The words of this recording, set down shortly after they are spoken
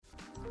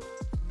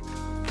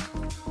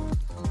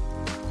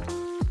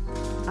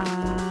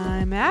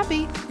I'm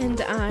Abby. And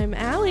I'm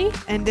Allie.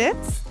 And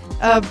it's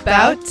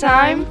about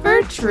time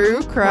for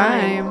true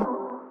crime.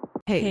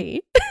 Hey.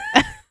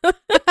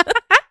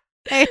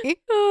 Hey.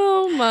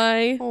 Oh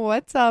my.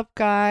 What's up,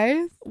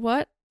 guys?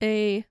 What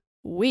a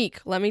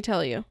week, let me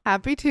tell you.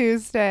 Happy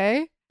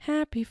Tuesday.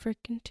 Happy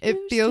freaking Tuesday. It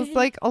feels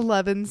like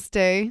 11's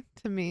day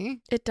to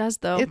me. It does,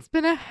 though. It's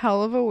been a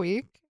hell of a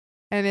week,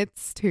 and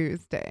it's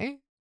Tuesday.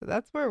 So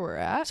that's where we're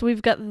at. So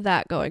we've got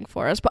that going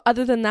for us. But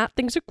other than that,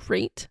 things are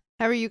great.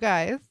 How are you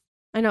guys?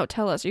 I know,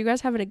 tell us. Are you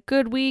guys having a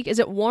good week? Is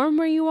it warm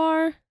where you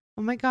are?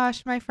 Oh my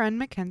gosh, my friend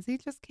Mackenzie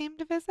just came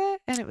to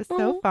visit, and it was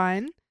so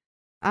fun.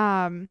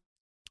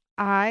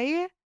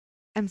 I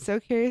am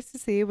so curious to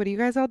see, what are you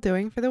guys all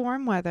doing for the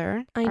warm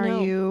weather? I know.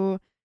 Are you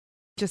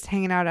just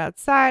hanging out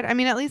outside? I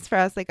mean, at least for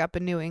us, like up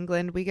in New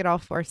England, we get all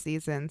 4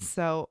 seasons.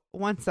 So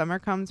once summer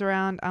comes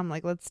around, I'm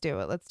like, let's do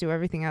it. Let's do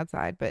everything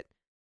outside. But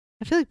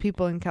I feel like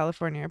people in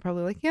California are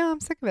probably like, yeah, I'm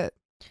sick of it.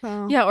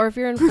 So. Yeah, or if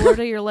you're in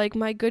Florida, you're like,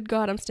 my good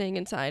God, I'm staying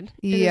inside.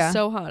 It is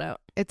so hot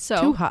out. It's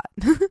too hot.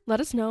 Let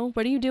us know.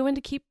 What are you doing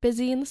to keep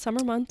busy in the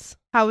summer months?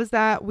 How was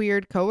that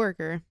weird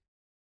coworker?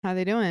 How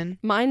they doing?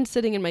 Mine's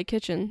sitting in my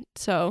kitchen,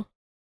 so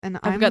and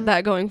I've got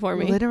that going for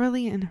me.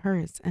 Literally in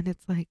hers, and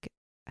it's like,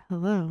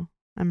 hello,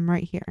 I'm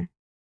right here.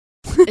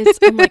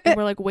 I'm like,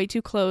 we're like way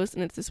too close,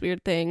 and it's this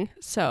weird thing.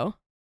 So,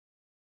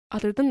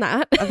 other than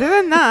that,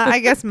 I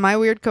guess my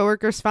weird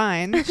coworker's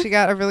fine. She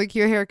got a really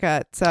cute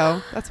haircut,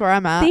 so that's where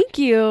I'm at. Thank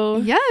you.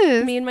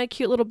 Yes, me and my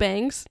cute little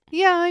bangs.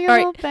 Yeah, your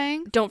little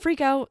bangs. Don't freak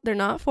out. They're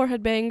not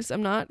forehead bangs.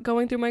 I'm not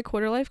going through my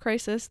quarter life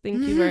crisis.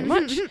 Thank you very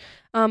much.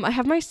 I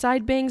have my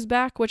side bangs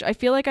back, which I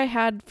feel like I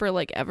had for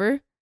like ever.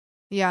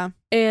 Yeah,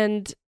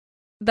 and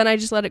then I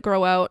just let it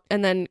grow out,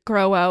 and then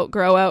grow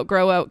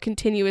out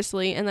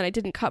continuously, and then I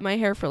didn't cut my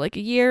hair for like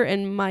a year,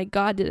 and my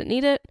God, didn't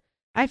need it.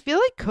 I feel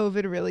like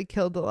COVID really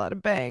killed a lot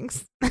of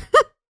bangs.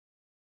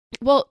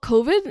 Well,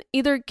 COVID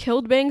either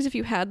killed bangs if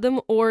you had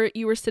them, or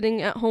you were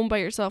sitting at home by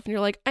yourself and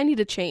you're like, I need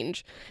a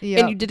change. Yep.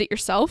 And you did it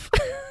yourself.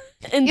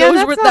 And that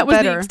was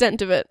the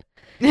extent of it.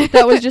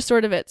 That was just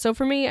sort of it. So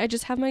for me, I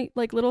just have my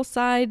like little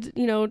side,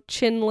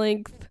 chin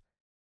length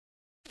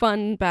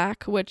fun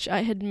back, which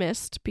I had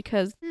missed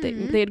because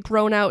they had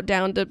grown out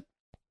down to,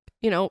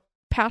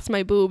 past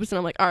my boobs. And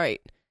I'm like, all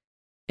right,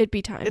 it'd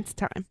be time. It's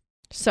time.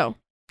 So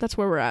that's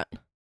where we're at.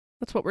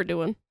 That's what we're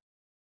doing.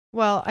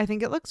 Well, I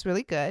think it looks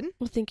really good.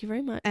 Well, thank you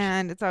very much.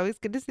 And it's always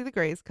good to see the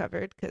grays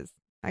covered because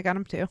I got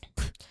them too.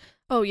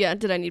 Oh, yeah.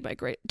 Did I need my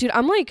gray? Dude,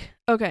 I'm like,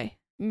 okay,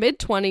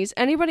 mid-20s.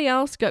 Anybody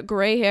else got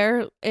gray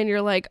hair? And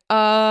you're like,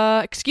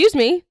 excuse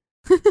me.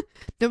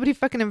 Nobody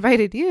fucking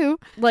invited you.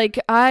 Like,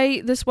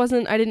 I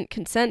didn't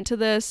consent to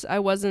this. I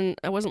wasn't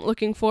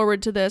looking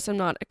forward to this. I'm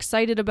not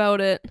excited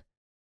about it.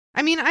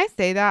 I mean, I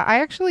say that. I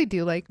actually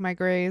do like my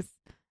grays.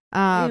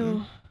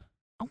 Ew.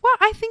 Well,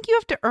 I think you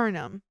have to earn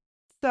them.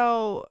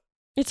 So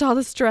it's all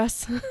the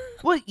stress.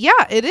 Well,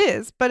 yeah, it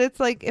is. But it's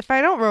like, if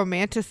I don't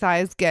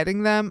romanticize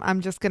getting them,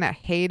 I'm just going to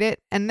hate it.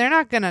 And they're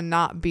not going to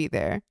not be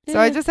there. So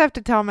I just have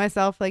to tell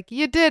myself, like,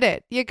 you did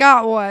it. You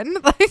got one.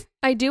 Like,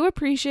 I do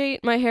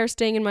appreciate my hair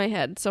staying in my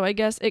head. So I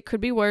guess it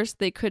could be worse.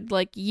 They could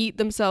like yeet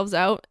themselves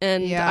out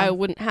and I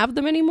wouldn't have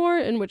them anymore.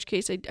 In which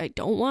case I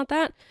don't want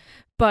that.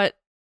 But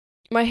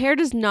my hair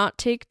does not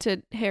take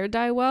to hair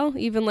dye well,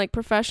 even like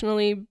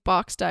professionally,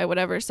 box dye,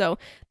 whatever. So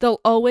they'll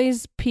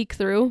always peek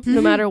through no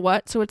matter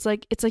what. So it's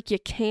like you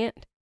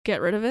can't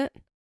get rid of it.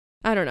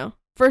 I don't know.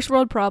 First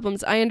world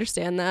problems. I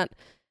understand that.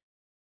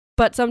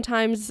 But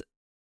sometimes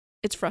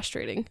it's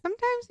frustrating.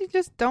 Sometimes you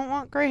just don't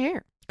want gray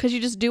hair. Because you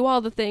just do all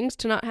the things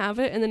to not have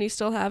it and then you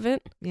still have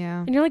it.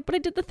 Yeah. And you're like, but I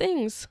did the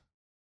things.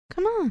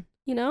 Come on.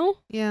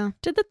 Yeah.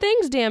 Did the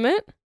things, damn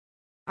it.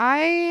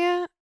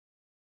 I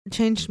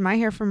changed my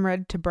hair from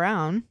red to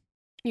brown.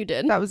 You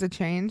did? That was a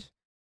change.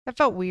 That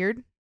felt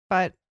weird,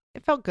 but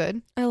it felt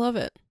good. I love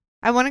it.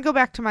 I want to go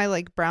back to my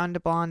like brown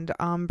to blonde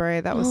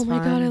ombre. That was fun. Oh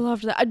my God, I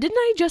loved that. Didn't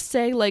I just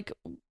say like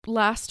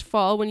last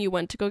fall when you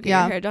went to go get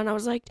your hair done, I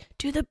was like,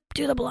 do the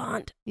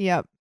blonde.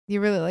 Yep.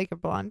 You really like a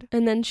blonde.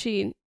 And then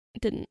she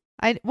didn't.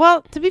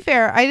 Well, to be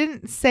fair, I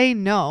didn't say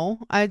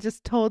no. I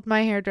just told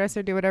my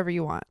hairdresser, do whatever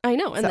you want. I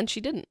know, and then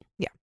she didn't.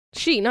 Yeah.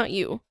 She, not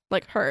you.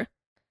 Like her.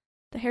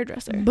 The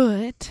hairdresser.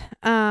 But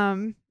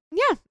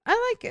yeah,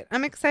 I like it.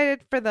 I'm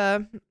excited for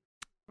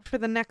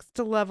the next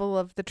level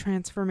of the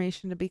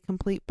transformation to be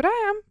complete, but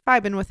I am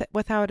vibing with it,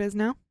 with how it is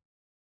now.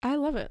 I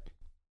love it.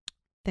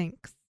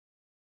 Thanks.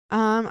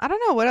 I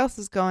don't know what else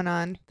is going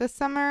on this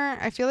summer.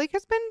 I feel like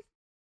it's been,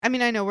 I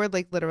mean, I know we're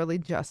like literally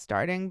just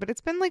starting, but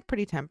it's been like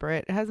pretty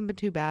temperate. It hasn't been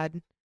too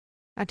bad.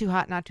 Not too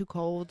hot, not too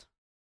cold.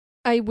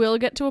 I will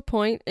get to a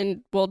point,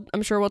 and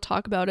I'm sure we'll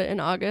talk about it in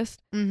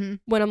August, when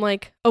I'm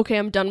like, okay,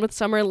 I'm done with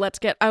summer.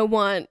 I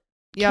want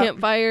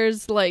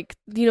campfires, like,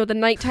 the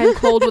nighttime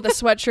cold with a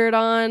sweatshirt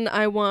on.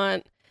 I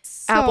want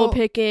apple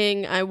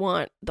picking. I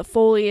want the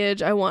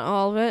foliage. I want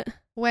all of it.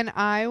 When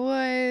I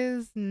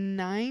was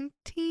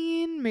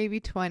 19, maybe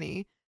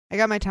 20, I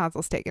got my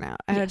tonsils taken out.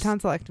 I had a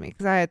tonsillectomy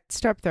because I had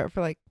strep throat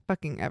for like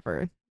fucking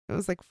ever. It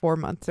was like 4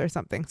 months or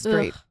something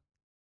straight.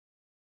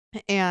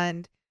 Ugh.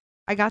 And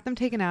I got them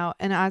taken out,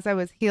 and as I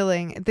was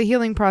healing, the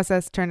healing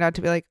process turned out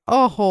to be like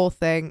a whole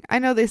thing. I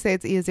know they say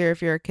it's easier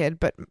if you're a kid,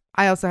 but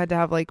I also had to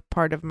have like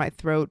part of my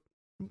throat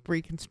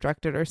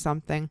reconstructed or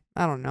something.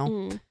 I don't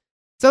know.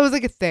 So it was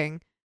like a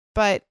thing,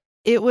 but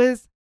it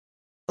was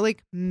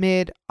like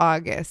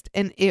mid-August,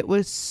 and it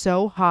was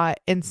so hot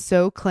and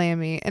so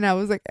clammy, and I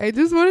was like, I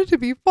just want it to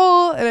be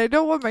fall, and I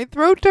don't want my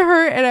throat to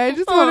hurt, and I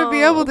just want to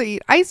be able to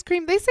eat ice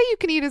cream. They say you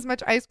can eat as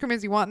much ice cream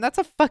as you want, and that's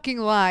a fucking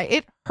lie.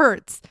 It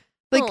hurts.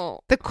 Like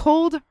the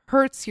cold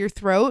hurts your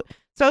throat.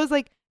 So I was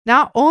like,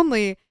 not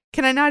only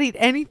can I not eat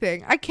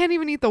anything, I can't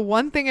even eat the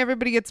one thing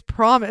everybody gets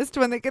promised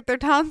when they get their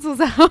tonsils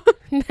out.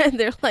 And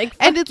they're like,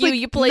 and it's like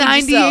you played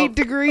 98 yourself.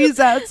 Degrees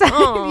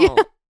outside.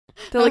 Yeah.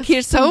 They're like,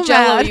 here's some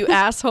Jello, you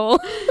asshole.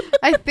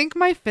 I think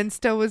my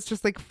Finsta was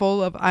just like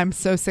full of, I'm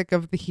so sick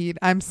of the heat.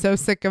 I'm so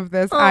sick of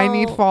this. I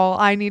need fall.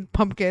 I need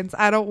pumpkins.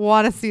 I don't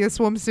want to see a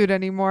swimsuit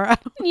anymore.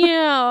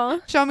 Yeah.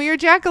 Show me your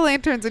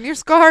jack-o'-lanterns and your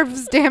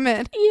scarves, damn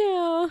it.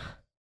 Yeah.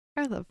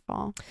 I love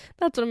fall.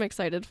 That's what I'm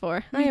excited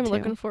for. I am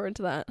looking forward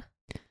to that.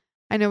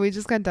 I know we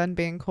just got done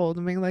being cold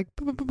and being like,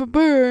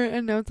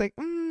 and now it's like,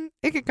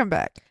 it could come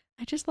back.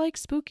 I just like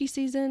spooky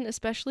season,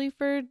 especially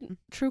for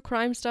true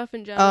crime stuff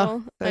in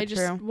general. I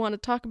just want to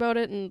talk about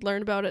it and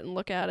learn about it and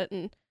look at it,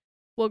 and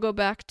we'll go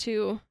back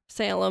to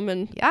Salem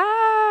and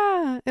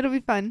it'll be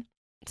fun.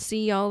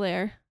 See y'all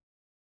there.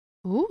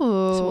 Ooh.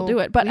 So we'll do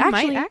it. But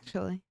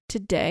actually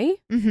today,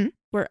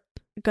 we're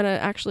gonna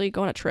actually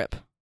go on a trip.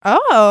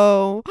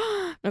 Oh,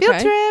 field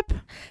trip.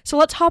 So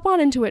let's hop on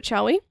into it,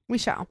 shall we? We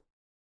shall.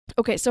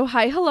 Okay, so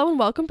hi, hello, and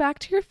welcome back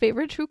to your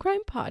favorite true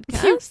crime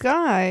podcast. You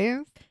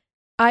guys.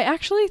 I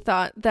actually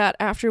thought that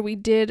after we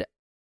did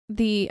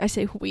I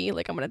say we,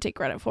 like I'm going to take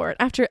credit for it,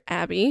 after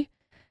Abby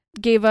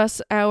gave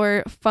us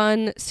our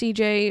fun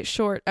CJ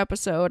short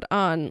episode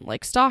on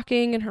like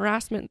stalking and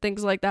harassment and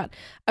things like that,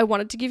 I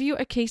wanted to give you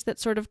a case that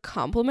sort of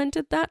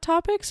complemented that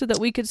topic so that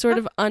we could sort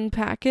of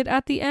unpack it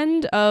at the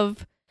end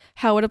of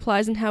how it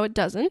applies and how it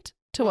doesn't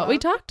to what we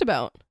talked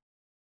about.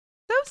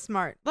 So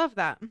smart. Love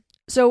that.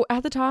 So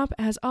at the top,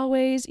 as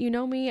always, you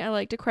know me, I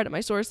like to credit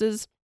my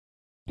sources,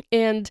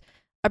 and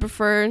I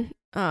prefer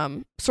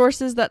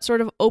sources that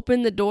sort of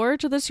open the door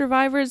to the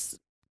survivors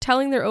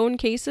telling their own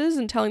cases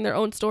and telling their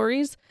own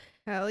stories.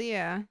 Hell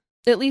yeah.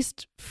 At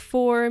least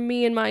for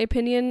me, in my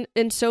opinion,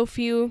 in so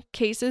few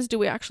cases do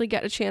we actually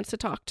get a chance to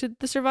talk to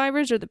the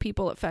survivors or the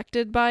people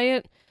affected by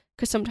it,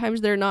 because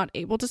sometimes they're not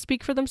able to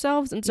speak for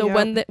themselves. And so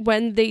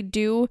when they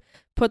do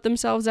put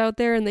themselves out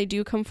there and they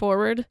do come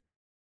forward,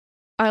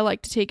 I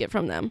like to take it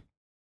from them.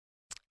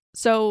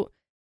 So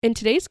in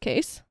today's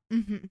case,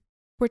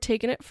 we're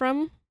taking it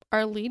from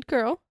our lead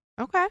girl.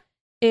 Okay.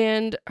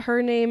 And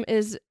her name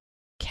is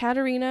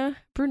Katerina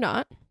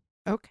Brunot.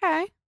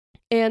 Okay.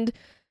 And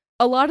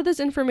a lot of this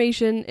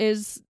information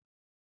is,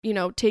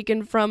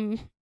 taken from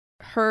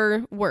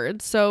her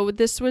words. So it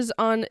was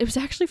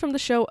actually from the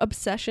show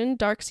Obsession,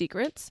 Dark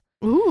Secrets.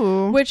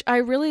 Ooh. Which I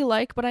really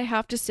like, but I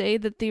have to say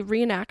that the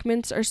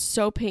reenactments are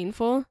so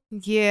painful.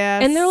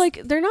 Yes. And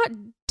they're not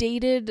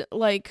dated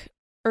like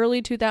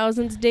early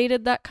 2000s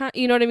dated, that kind,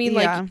 you know what I mean?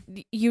 Yeah.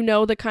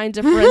 Like, the kinds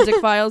of forensic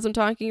files I'm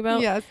talking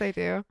about. Yes, I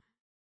do.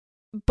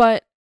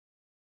 But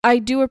I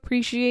do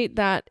appreciate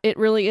that it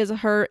really is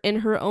her in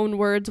her own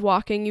words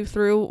walking you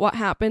through what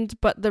happened,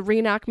 but the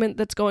reenactment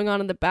that's going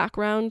on in the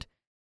background,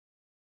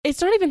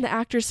 it's not even the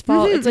actor's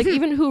fault. It's like,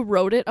 even who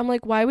wrote it, I'm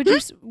like, why would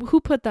who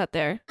put that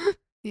there?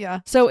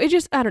 Yeah. So it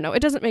just, I don't know,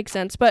 it doesn't make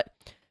sense. But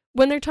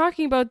when they're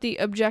talking about the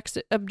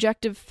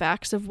objective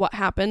facts of what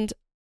happened,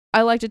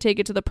 I like to take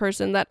it to the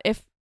person that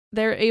if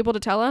they're able to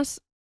tell us,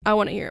 I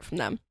want to hear it from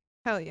them.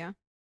 Hell yeah.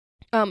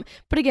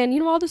 But again,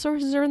 all the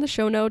sources are in the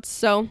show notes,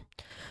 so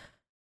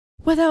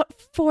without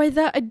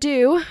further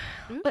ado,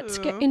 let's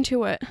get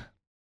into it.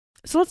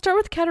 So let's start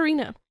with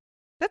Katerina.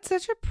 That's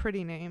such a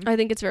pretty name. I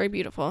think it's very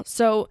beautiful.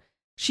 So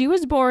she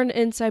was born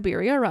in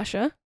Siberia,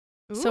 Russia.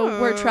 Ooh.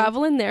 So we're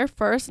traveling there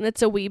first, and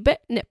it's a wee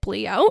bit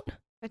nipply out.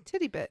 A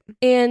titty bit.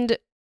 And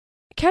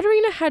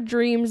Katerina had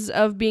dreams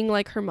of being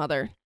like her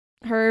mother.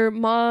 Her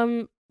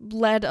mom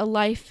led a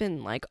life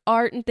in like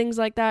art and things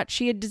like that.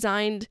 She had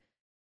designed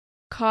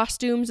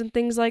costumes and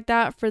things like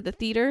that for the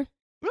theater.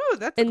 Ooh,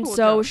 that's and cool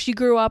so job. She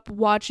grew up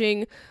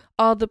watching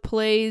all the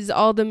plays,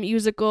 all the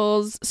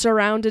musicals,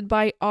 surrounded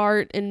by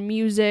art and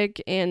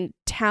music and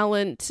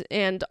talent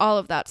and all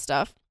of that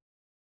stuff.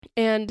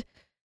 And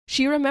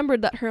she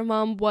remembered that her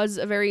mom was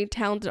a very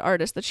talented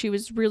artist, that she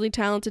was really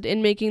talented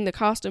in making the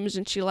costumes,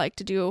 and she liked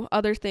to do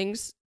other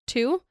things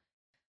too.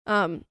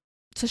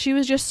 So she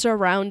was just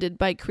surrounded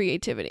by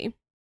creativity.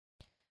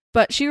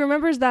 But she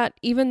remembers that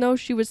even though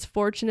she was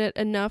fortunate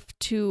enough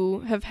to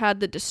have had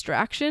the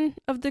distraction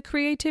of the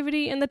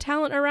creativity and the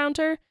talent around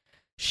her,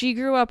 she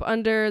grew up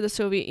under the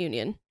Soviet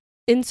Union,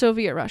 in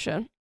Soviet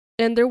Russia,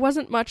 and there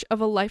wasn't much of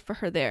a life for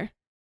her there.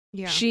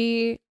 Yeah.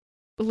 She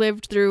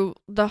lived through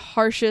the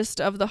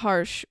harshest of the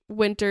harsh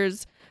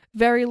winters,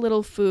 very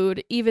little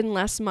food, even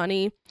less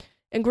money.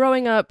 And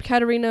growing up,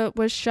 Katerina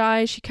was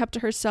shy. She kept to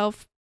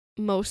herself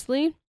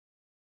mostly.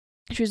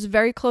 She was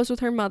very close with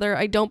her mother.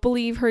 I don't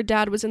believe her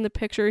dad was in the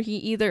picture. He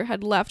either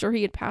had left or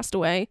he had passed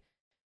away.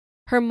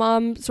 Her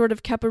mom sort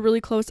of kept a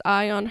really close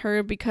eye on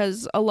her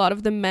because a lot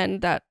of the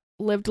men that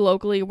lived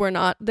locally were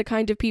not the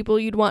kind of people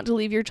you'd want to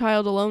leave your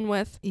child alone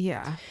with.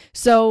 Yeah.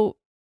 So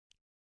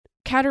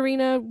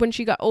Katerina, when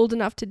she got old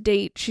enough to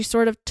date, she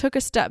sort of took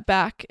a step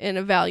back and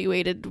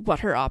evaluated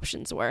what her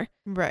options were.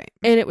 Right.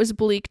 And it was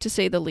bleak, to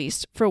say the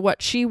least, for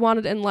what she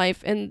wanted in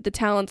life and the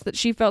talents that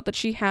she felt that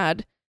she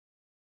had.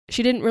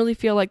 She didn't really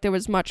feel like there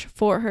was much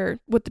for her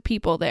with the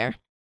people there.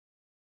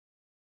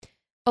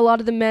 A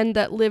lot of the men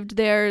that lived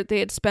there, they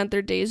had spent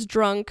their days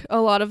drunk. A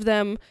lot of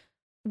them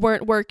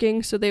weren't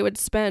working, so they would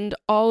spend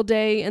all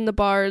day in the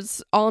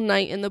bars, all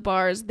night in the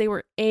bars. They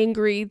were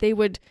angry. They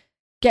would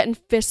get in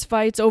fist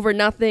fights over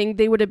nothing.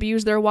 They would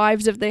abuse their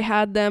wives if they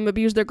had them,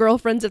 abuse their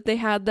girlfriends if they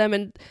had them.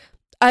 And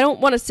I don't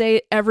want to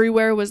say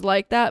everywhere was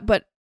like that,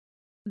 but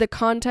the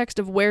context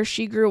of where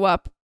she grew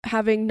up,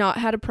 having not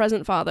had a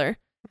present father,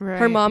 right.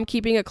 Her mom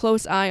keeping a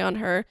close eye on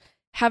her,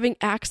 having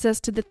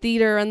access to the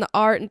theater and the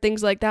art and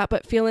things like that,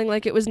 but feeling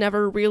like it was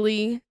never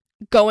really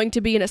going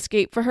to be an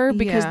escape for her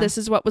because this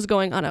is what was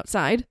going on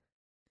outside.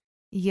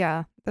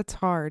 Yeah, that's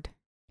hard.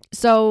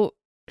 So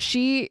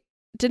she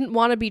didn't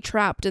want to be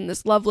trapped in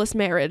this loveless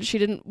marriage. She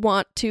didn't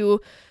want to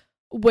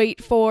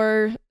wait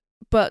for,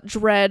 but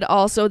dread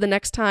also the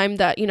next time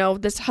that, you know,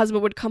 this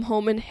husband would come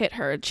home and hit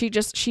her. She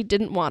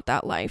didn't want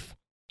that life.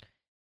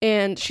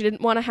 And she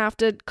didn't want to have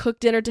to cook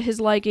dinner to his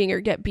liking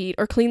or get beat,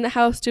 or clean the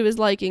house to his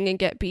liking and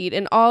get beat,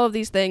 and all of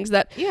these things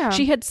that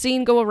she had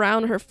seen go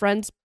around. Her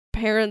friends'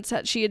 parents,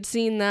 she had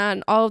seen that,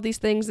 and all of these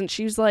things. And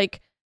she was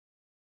like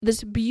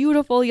this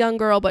beautiful young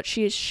girl, but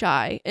she is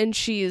shy and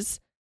she's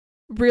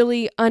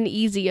really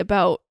uneasy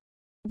about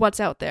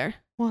what's out there.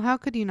 Well, how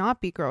could you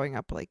not be growing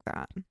up like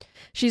that?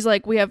 She's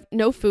like, we have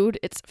no food.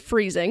 It's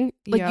freezing.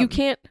 Like, you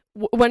can't,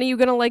 when are you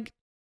going to like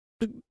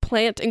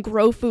plant and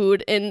grow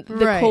food in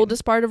the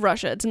coldest part of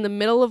Russia? It's in the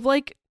middle of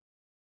like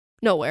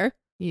nowhere.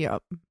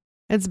 Yep.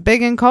 It's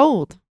big and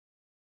cold.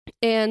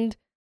 And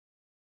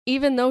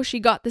even though she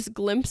got this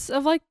glimpse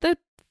of like the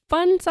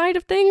fun side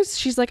of things,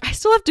 she's like, I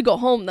still have to go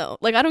home though.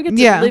 Like, I don't get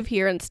to live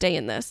here and stay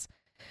in this.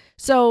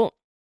 So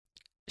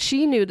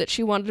she knew that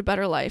she wanted a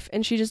better life,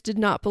 and she just did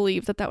not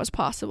believe that that was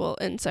possible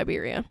in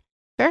Siberia.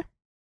 Fair.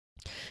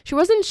 She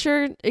wasn't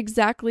sure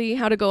exactly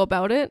how to go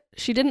about it.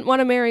 She didn't want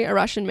to marry a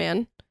Russian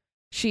man.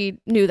 She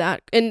knew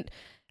that. And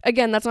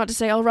again, that's not to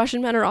say all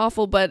Russian men are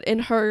awful, but in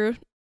her,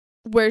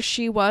 where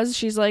she was,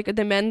 she's like,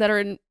 the men that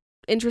are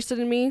interested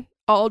in me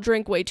all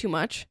drink way too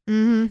much.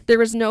 Mm-hmm.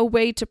 There is no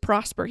way to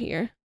prosper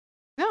here.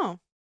 No.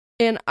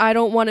 And I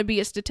don't want to be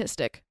a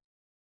statistic,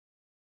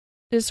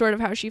 is sort of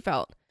how she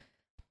felt.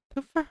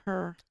 Good for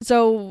her.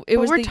 So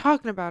we're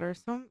talking about her,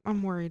 so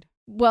I'm worried.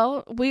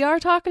 Well, we are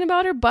talking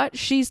about her, but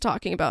she's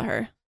talking about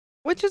her.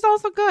 Which is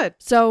also good.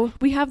 So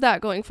we have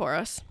that going for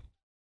us.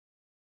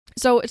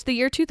 So it's the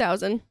year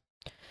 2000.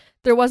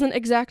 There wasn't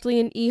exactly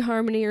an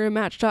eHarmony or a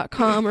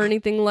Match.com or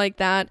anything like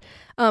that,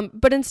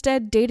 but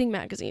instead dating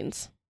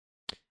magazines.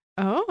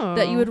 Oh.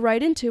 That you would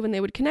write into and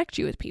they would connect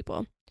you with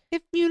people.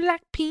 If you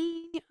like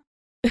pee.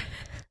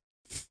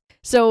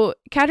 So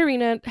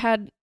Katerina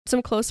had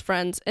some close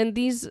friends, and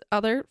these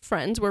other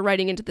friends were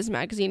writing into this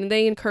magazine, and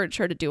they encouraged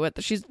her to do it.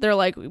 They're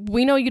like,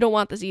 we know you don't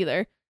want this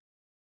either,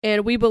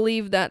 and we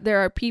believe that there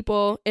are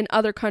people in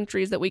other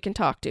countries that we can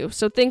talk to.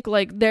 So think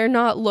like they're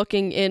not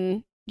looking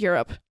in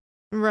Europe.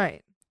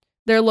 Right.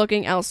 They're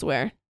looking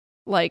elsewhere.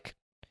 Like,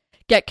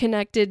 get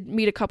connected,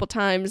 meet a couple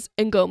times,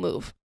 and go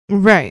move.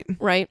 Right.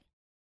 Right?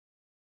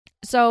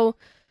 So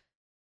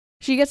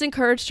she gets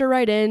encouraged to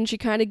write in. She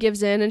kind of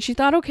gives in, and she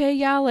thought, okay,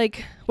 yeah,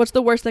 like, what's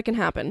the worst that can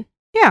happen?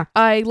 Yeah.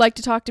 I like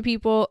to talk to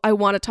people. I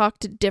want to talk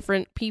to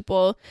different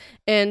people.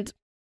 And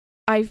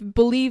I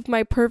believe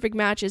my perfect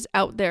match is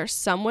out there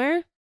somewhere.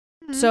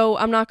 Mm-hmm. So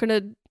I'm not going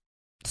to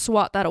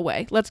swat that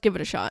away. Let's give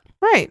it a shot.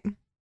 Right.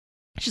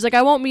 She's like,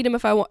 I won't meet him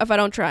if I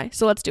don't try.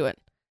 So let's do it.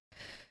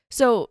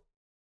 So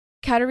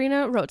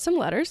Katerina wrote some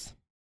letters,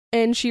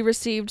 and she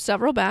received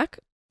several back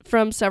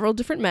from several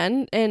different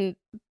men. And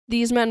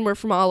these men were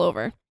from all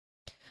over.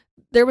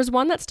 There was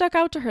one that stuck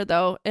out to her,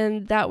 though,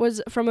 and that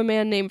was from a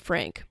man named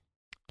Frank.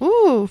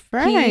 Ooh,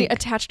 Frank. He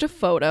attached a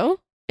photo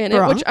in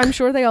it, which I'm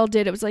sure they all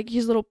did. It was like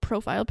his little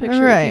profile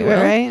picture. Right,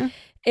 right.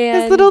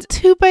 And his little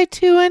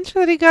 2x2 inch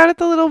that he got at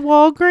the little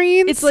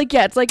Walgreens. It's like,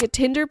 it's like a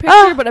Tinder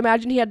picture, but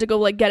imagine he had to go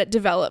like get it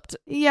developed.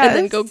 Yeah. And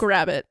then go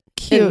grab it.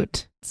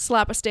 Cute.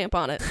 Slap a stamp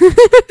on it.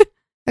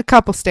 A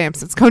couple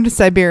stamps. It's going to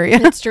Siberia.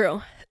 It's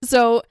true.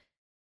 So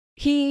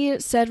he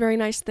said very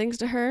nice things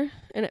to her,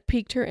 and it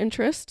piqued her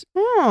interest.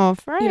 Oh,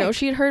 Frank. You know,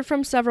 she had heard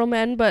from several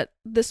men, but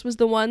this was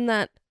the one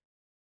that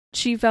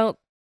she felt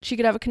she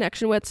could have a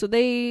connection with. So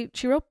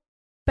she wrote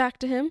back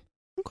to him.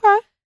 Okay.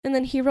 And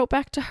then he wrote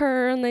back to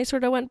her, and they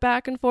sort of went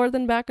back and forth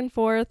and back and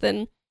forth.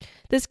 And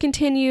this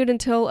continued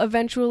until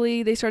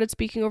eventually they started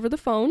speaking over the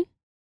phone.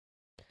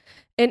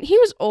 And he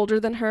was older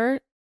than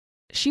her.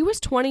 She was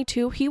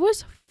 22. He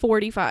was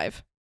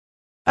 45.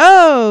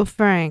 Oh,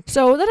 Frank.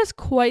 So that is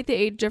quite the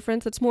age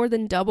difference. That's more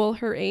than double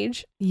her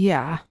age.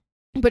 Yeah.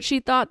 But she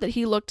thought that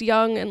he looked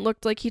young and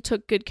looked like he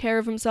took good care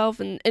of himself,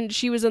 and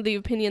she was of the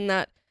opinion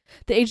that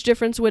the age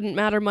difference wouldn't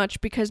matter much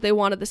because they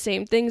wanted the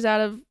same things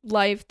out of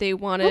life. They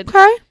wanted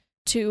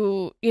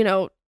to,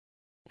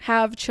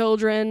 have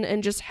children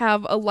and just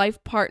have a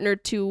life partner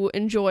to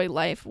enjoy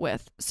life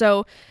with.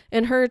 So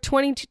in her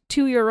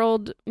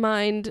 22-year-old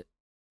mind,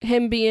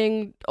 him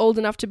being old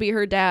enough to be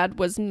her dad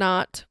was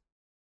not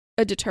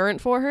a deterrent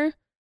for her.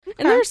 Okay.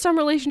 And there are some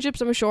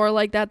relationships, I'm sure,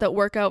 like that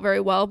work out very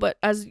well, but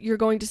as you're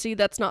going to see,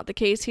 that's not the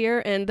case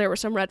here, and there were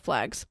some red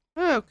flags.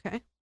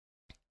 Okay.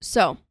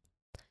 So,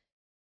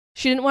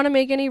 she didn't want to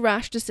make any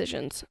rash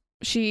decisions.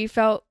 She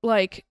felt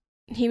like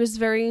he was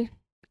very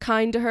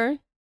kind to her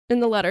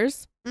in the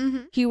letters.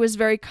 Mm-hmm. He was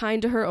very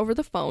kind to her over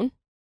the phone.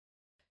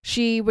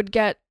 She would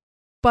get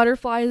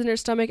butterflies in her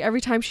stomach every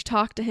time she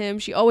talked to him.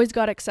 She always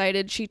got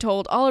excited. She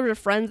told all of her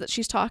friends that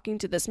she's talking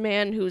to this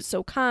man who's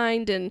so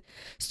kind and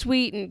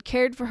sweet and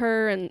cared for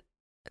her, and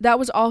that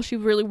was all she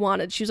really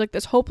wanted. She was like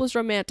this hopeless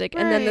romantic,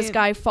 and then this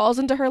guy falls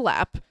into her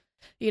lap,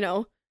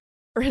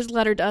 or his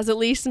letter does, at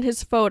least in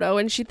his photo,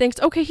 and she thinks,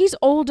 okay, he's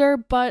older,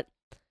 but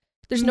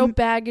there's no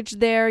baggage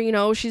there, he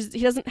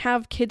doesn't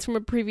have kids from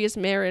a previous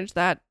marriage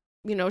that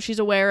she's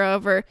aware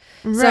of, or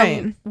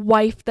some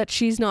wife that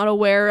she's not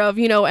aware of,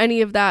 any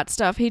of that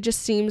stuff. He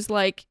just seems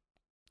like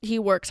he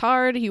works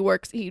hard, he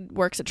works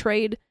a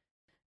trade,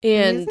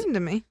 and he's into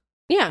me.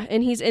 Yeah,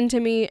 and he's into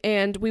me,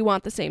 and we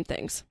want the same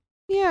things.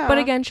 Yeah. But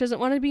again, she doesn't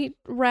want to be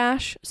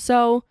rash,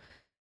 so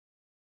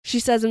she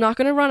says, I'm not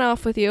going to run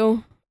off with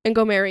you and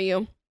go marry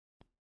you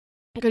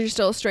because you're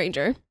still a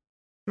stranger.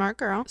 Smart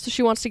girl. So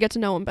she wants to get to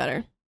know him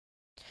better.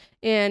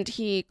 And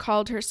he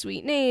called her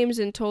sweet names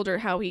and told her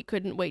how he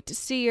couldn't wait to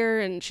see her.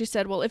 And she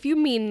said, well, if you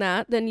mean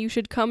that, then you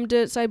should come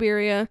to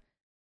Siberia,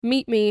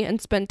 meet me, and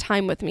spend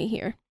time with me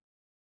here.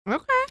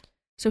 Okay.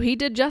 So he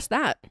did just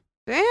that.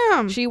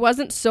 Damn. She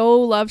wasn't so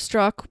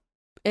love-struck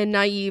and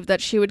naive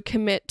that she would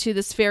commit to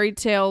this fairy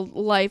tale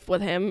life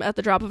with him at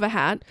the drop of a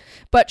hat,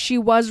 but she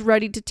was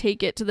ready to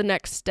take it to the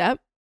next step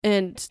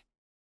and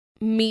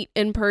meet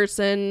in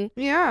person.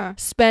 Yeah.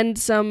 Spend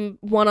some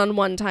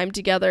one-on-one time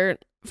together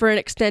for an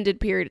extended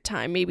period of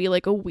time, maybe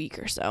like a week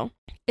or so.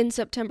 In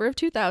September of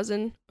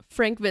 2000,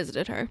 Frank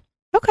visited her.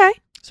 Okay.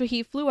 So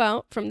he flew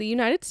out from the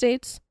United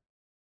States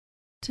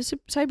to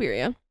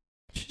Siberia.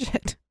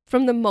 Shit.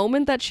 From the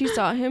moment that she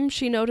saw him,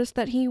 she noticed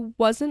that he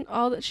wasn't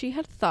all that she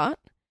had thought.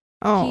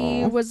 Oh.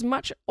 He was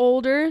much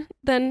older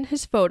than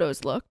his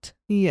photos looked.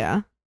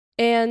 Yeah.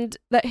 And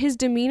that his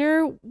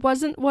demeanor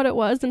wasn't what it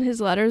was in his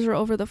letters or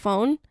over the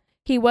phone.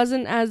 He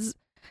wasn't as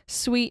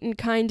sweet and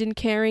kind and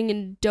caring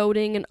and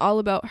doting and all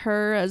about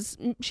her as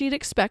she'd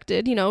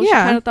expected. She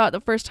kind of thought the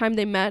first time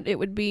they met it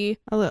would be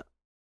a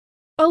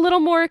little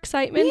more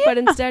excitement, but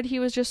instead he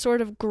was just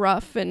sort of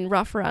gruff and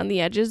rough around the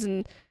edges,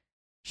 and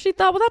she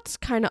thought, well, that's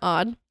kind of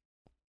odd.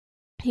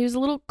 He was a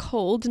little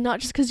cold, not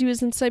just because he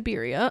was in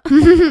Siberia.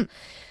 Yeah,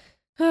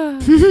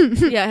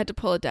 I had to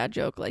pull a dad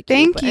joke like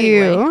Thank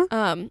you.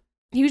 Anyway,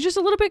 he was just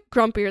a little bit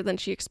grumpier than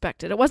she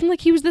expected. It wasn't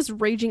like he was this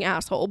raging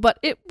asshole, but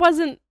it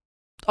wasn't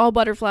all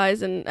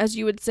butterflies and, as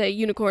you would say,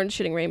 unicorns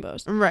shitting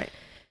rainbows. Right.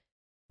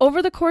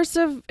 Over the course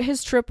of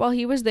his trip while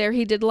he was there,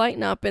 he did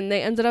lighten up, and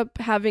they ended up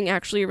having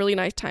actually a really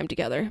nice time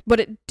together. But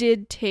it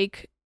did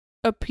take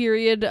a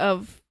period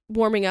of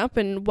warming up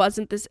and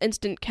wasn't this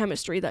instant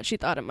chemistry that she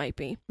thought it might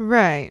be.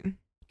 Right.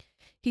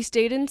 He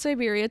stayed in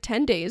Siberia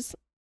 10 days,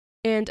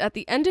 and at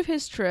the end of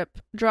his trip,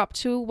 dropped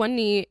to one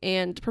knee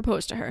and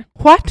proposed to her.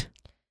 What?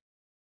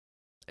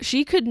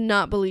 She could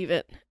not believe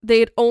it. They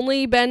had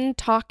only been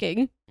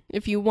talking,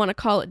 if you want to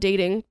call it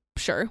dating,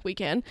 sure, we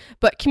can,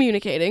 but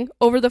communicating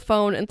over the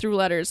phone and through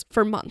letters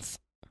for months.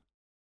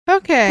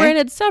 Okay.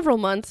 Granted, several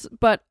months,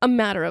 but a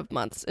matter of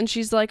months. And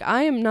she's like,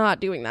 I am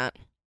not doing that.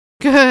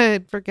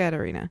 Good for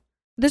Katerina.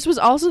 This was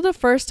also the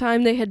first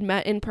time they had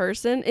met in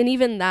person, and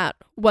even that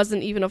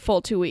wasn't even a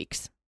full 2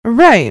 weeks.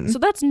 Right. So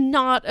that's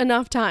not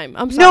enough time.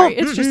 I'm sorry,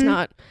 No, it's just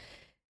not.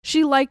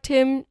 She liked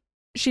him,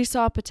 she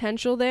saw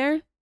potential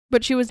there,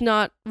 but she was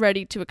not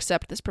ready to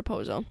accept this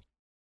proposal.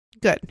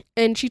 Good.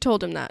 And she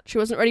told him that. She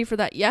wasn't ready for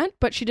that yet,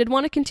 but she did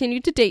want to continue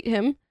to date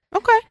him.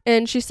 Okay.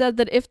 And she said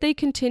that if they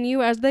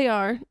continue as they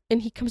are,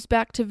 and he comes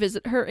back to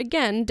visit her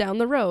again down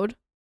the road,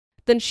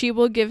 then she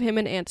will give him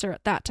an answer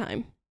at that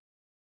time.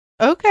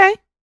 Okay.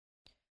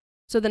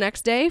 So the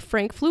next day,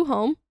 Frank flew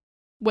home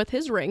with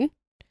his ring,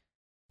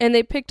 and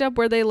they picked up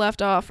where they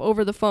left off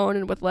over the phone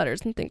and with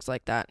letters and things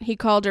like that. He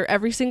called her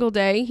every single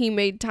day. He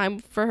made time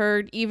for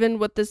her, even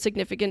with the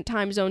significant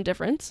time zone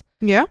difference.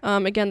 Yeah.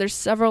 Again, there's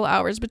several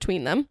hours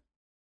between them.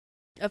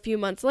 A few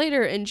months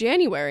later, in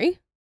January,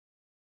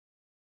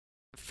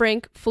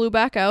 Frank flew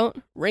back out,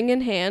 ring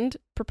in hand,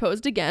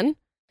 proposed again.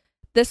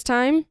 This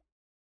time,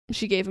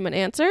 she gave him an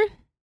answer.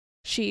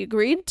 She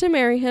agreed to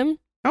marry him.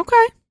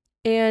 Okay.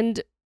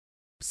 And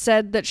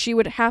said that she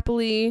would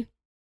happily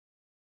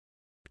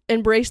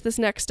embrace this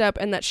next step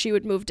and that she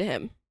would move to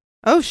him.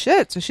 Oh,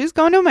 shit. So she's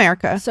going to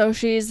America. So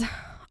she's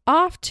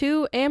off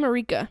to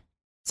America.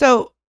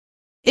 So,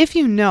 if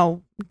you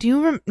know, do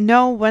you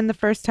know when the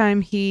first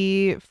time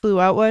he flew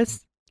out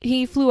was?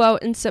 He flew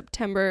out in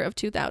September of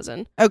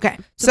 2000. Okay.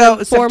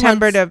 So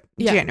September to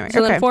January.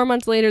 So then 4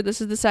 months later, this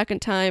is the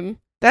second time.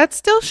 That's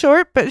still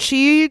short, but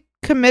she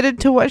committed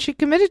to what she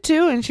committed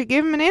to, and she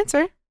gave him an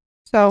answer.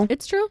 So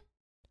it's true.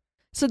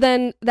 So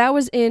then that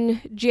was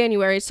in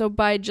January. So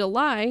by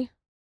July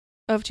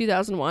of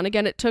 2001,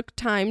 again, it took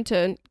time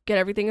to get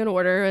everything in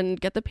order and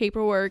get the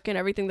paperwork and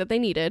everything that they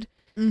needed.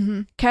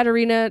 Mm-hmm.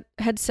 Katerina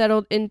had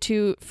settled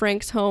into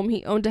Frank's home.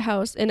 He owned a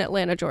house in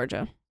Atlanta,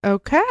 Georgia.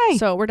 Okay.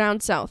 So we're down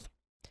south.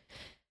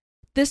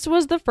 This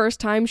was the first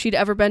time she'd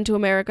ever been to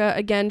America.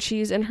 Again,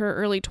 she's in her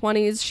early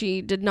 20s.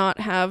 She did not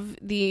have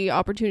the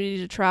opportunity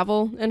to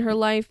travel in her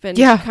life. And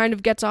she kind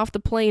of gets off the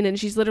plane and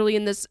she's literally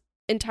in this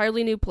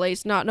entirely new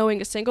place, not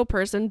knowing a single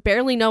person,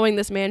 barely knowing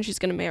this man she's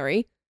going to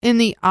marry. In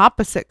the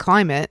opposite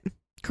climate.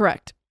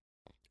 Correct.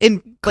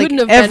 In Couldn't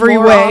have every been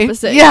more way.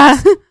 Opposite.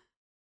 Yeah.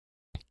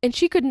 And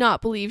she could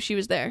not believe she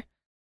was there.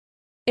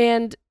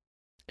 And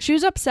she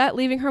was upset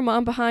leaving her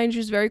mom behind. She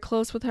was very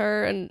close with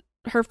her and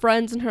her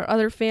friends and her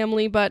other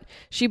family, but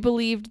she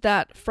believed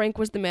that Frank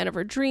was the man of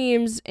her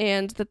dreams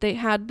and that they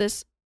had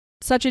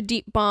such a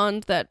deep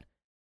bond that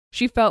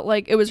she felt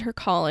like it was her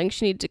calling.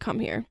 She needed to come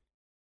here.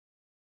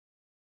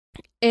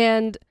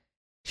 And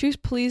she was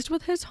pleased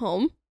with his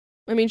home.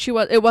 I mean,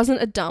 it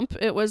wasn't a dump.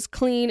 It was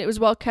clean. It was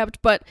well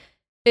kept, but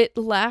it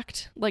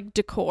lacked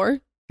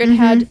decor. It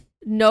had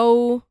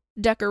no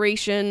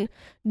decoration,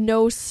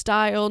 no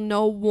style,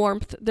 no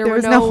warmth. There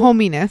was no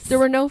hominess. There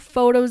were no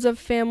photos of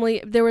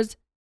family. There was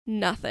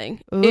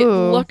nothing. Ooh. It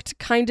looked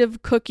kind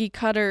of cookie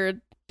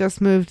cutter.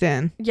 Just moved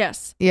in.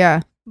 Yes.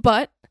 Yeah.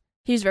 But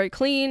he's very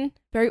clean,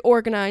 very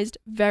organized.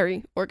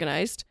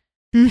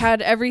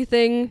 Had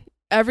everything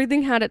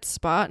had its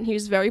spot, and he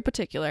was very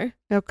particular.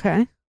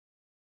 Okay.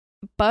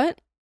 But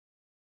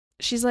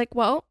she's like,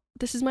 well,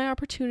 this is my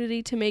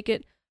opportunity to make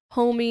it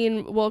homey,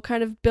 and we'll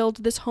kind of build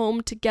this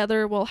home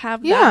together. We'll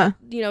have that,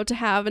 to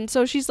have. And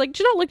so she's like,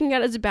 she's not looking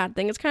at it as a bad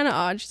thing. It's kind of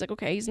odd. She's like,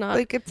 okay, he's not.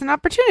 It's an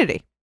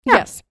opportunity. Yeah.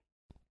 Yes.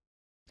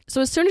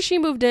 So as soon as she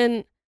moved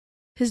in,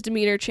 his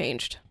demeanor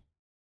changed.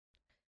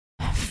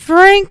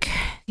 Frank,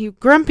 you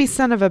grumpy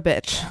son of a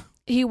bitch.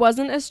 He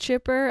wasn't as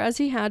chipper as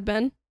he had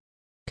been.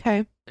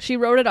 Okay. She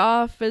wrote it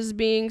off as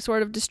being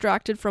sort of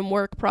distracted from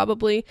work,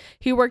 probably.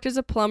 He worked as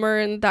a plumber,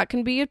 and that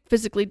can be a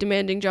physically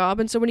demanding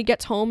job. And so when he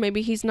gets home,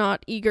 maybe he's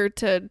not eager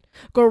to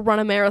go run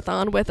a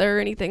marathon with her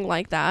or anything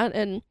like that.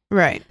 And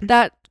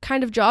that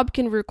kind of job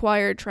can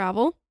require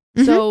travel.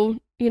 Mm-hmm. So,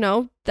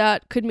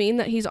 that could mean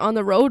that he's on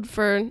the road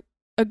for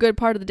a good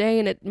part of the day,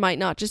 and it might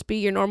not just be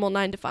your normal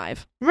 9 to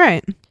 5.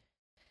 Right.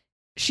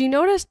 She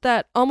noticed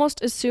that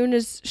almost as soon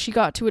as she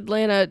got to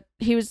Atlanta,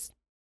 he was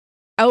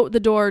out the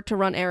door to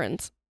run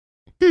errands.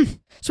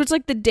 So it's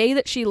like the day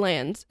that she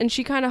lands, and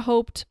she kind of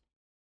hoped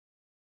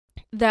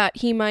that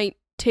he might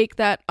take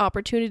that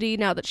opportunity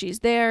now that she's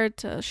there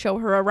to show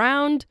her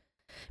around.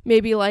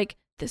 Maybe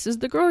this is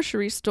the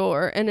grocery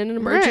store, and in an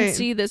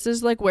emergency, this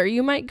is where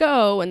you might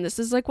go, and this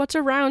is what's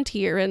around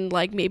here, and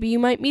maybe you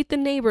might meet the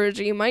neighbors,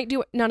 or you might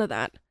do none of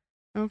that.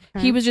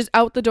 Okay. He was just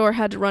out the door,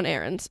 had to run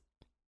errands.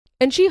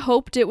 And she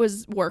hoped it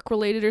was work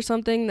related or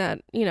something,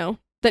 that,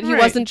 that he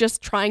wasn't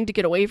just trying to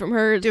get away from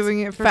her.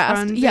 Doing it for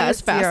fast. fun. Yeah,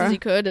 as fast as he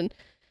could. And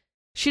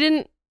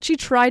she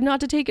tried not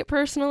to take it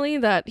personally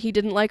that he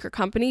didn't like her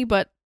company,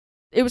 but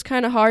it was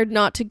kind of hard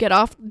not to get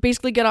off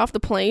the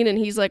plane, and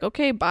he's like,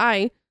 okay,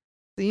 bye.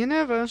 See you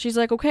never. She's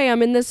like, okay,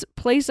 I'm in this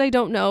place I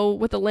don't know,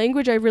 with a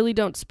language I really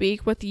don't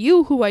speak, with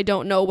you who I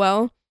don't know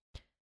well.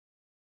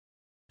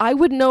 I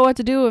wouldn't know what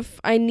to do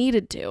if I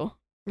needed to,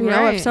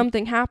 if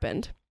something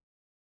happened.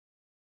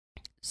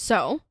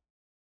 So,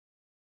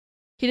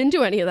 he didn't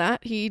do any of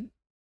that. He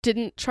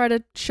didn't try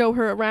to show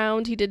her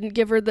around. He didn't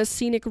give her the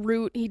scenic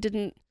route. He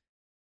didn't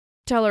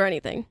tell her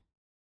anything.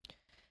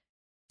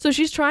 So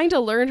she's trying to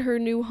learn her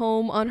new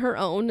home on her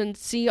own and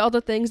see all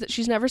the things that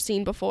she's never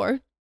seen before.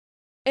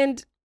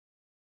 And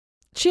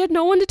she had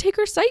no one to take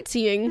her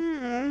sightseeing.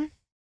 Mm.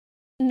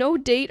 No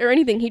date or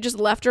anything. He just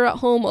left her at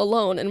home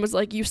alone and was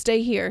like, you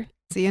stay here.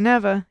 See you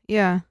never.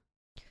 Yeah.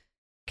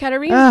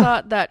 Katerina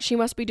thought that she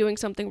must be doing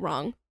something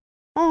wrong.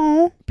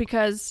 Oh.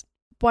 Because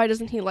why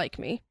doesn't he like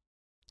me?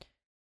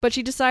 But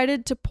she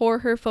decided to pour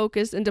her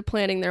focus into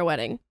planning their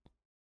wedding.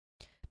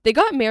 They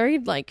got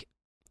married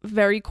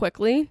very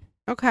quickly.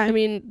 Okay. I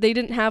mean, they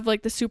didn't have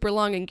the super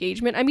long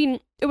engagement. I mean,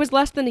 it was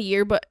less than a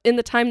year, but in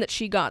the time that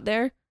she got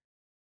there,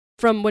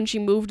 from when she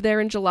moved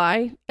there in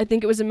July, I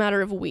think it was a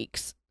matter of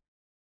weeks.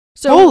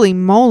 So holy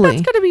moly.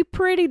 That's going to be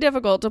pretty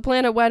difficult to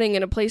plan a wedding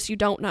in a place you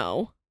don't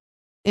know.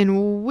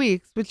 In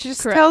weeks, which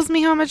just Correct. Tells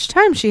me how much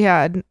time she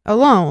had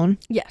alone.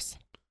 Yes.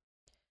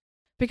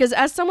 Because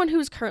as someone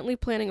who's currently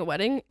planning a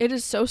wedding, it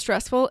is so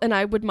stressful, and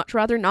I would much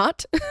rather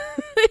not.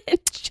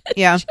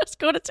 Just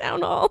go to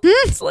town hall.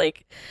 It's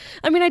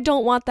I mean, I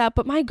don't want that,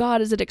 but my God,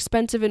 is it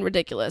expensive and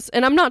ridiculous.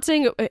 And I'm not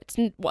saying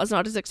it was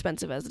not as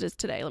expensive as it is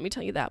today, let me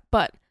tell you that.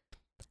 But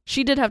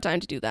she did have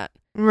time to do that.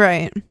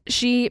 Right.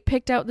 She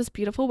picked out this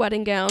beautiful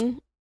wedding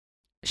gown.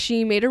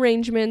 She made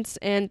arrangements,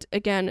 and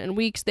again, in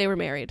weeks, they were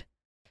married.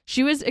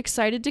 She was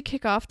excited to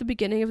kick off the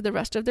beginning of the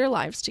rest of their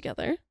lives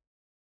together.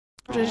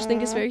 which I just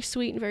think is very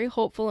sweet and very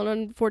hopeful and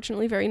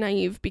unfortunately very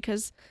naive,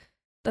 because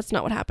that's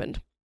not what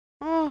happened.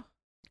 Oh.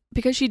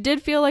 Because she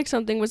did feel like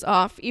something was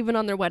off even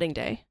on their wedding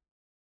day.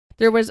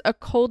 There was a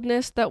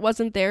coldness that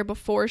wasn't there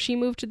before she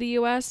moved to the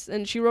US,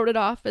 and she wrote it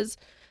off as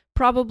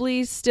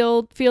probably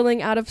still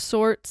feeling out of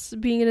sorts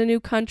being in a new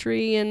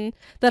country, and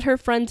that her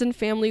friends and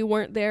family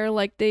weren't there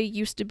like they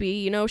used to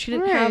be. You know, she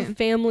didn't have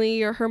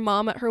family or her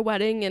mom at her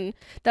wedding, and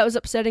that was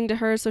upsetting to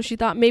her. So she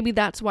thought maybe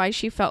that's why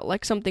she felt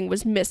like something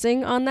was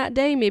missing on that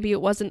day. Maybe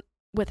it wasn't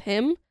with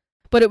him,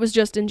 but it was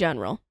just in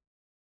general.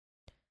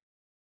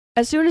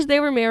 As soon as they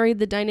were married,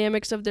 the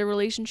dynamics of their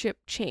relationship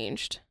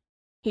changed.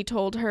 He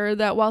told her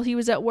that while he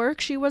was at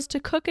work, she was to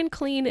cook and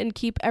clean and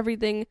keep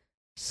everything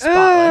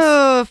spotless.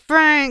 Oh,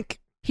 Frank.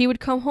 He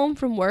would come home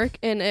from work,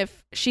 and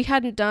if she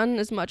hadn't done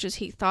as much as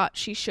he thought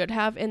she should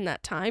have in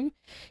that time,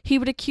 he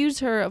would accuse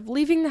her of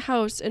leaving the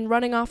house and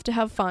running off to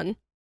have fun.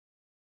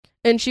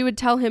 And she would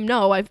tell him,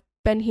 no, I've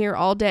been here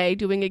all day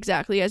doing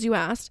exactly as you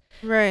asked.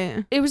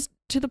 Right. It was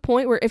to the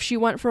point where if she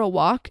went for a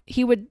walk,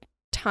 he would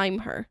time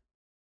her.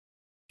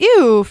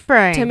 Ew,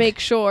 Frank. To make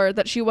sure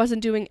that she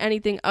wasn't doing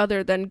anything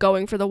other than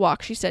going for the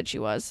walk she said she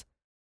was.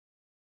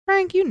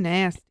 Frank, you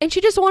nasty. And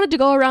she just wanted to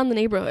go around the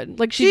neighborhood.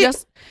 Like, she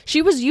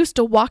was used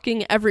to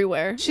walking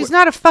everywhere. She's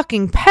not a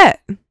fucking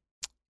pet.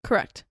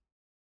 Correct.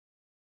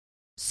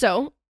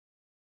 So,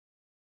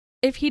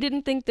 if he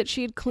didn't think that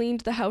she had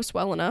cleaned the house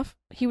well enough,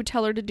 he would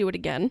tell her to do it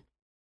again.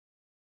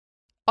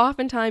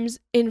 Oftentimes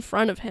in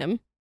front of him,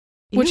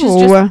 which is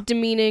just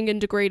demeaning and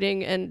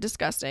degrading and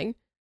disgusting.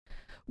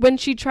 When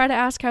she'd try to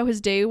ask how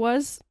his day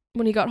was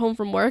when he got home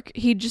from work,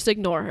 he'd just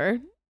ignore her.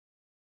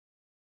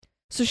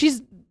 So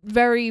she's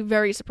very,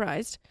 very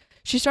surprised.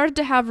 She started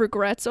to have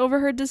regrets over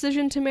her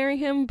decision to marry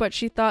him, but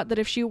she thought that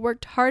if she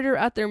worked harder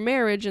at their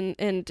marriage and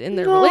in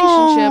their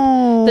relationship,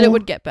 that it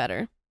would get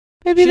better.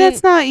 Maybe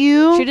that's not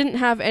you. She didn't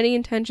have any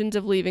intentions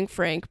of leaving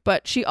Frank,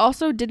 but she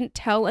also didn't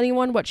tell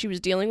anyone what she was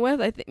dealing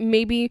with. I think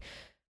maybe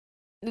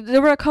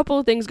there were a couple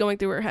of things going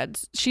through her head.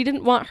 She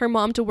didn't want her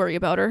mom to worry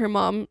about her. Her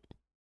mom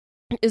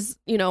is,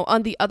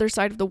 on the other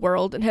side of the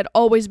world and had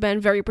always been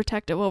very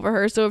protective over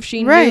her. So if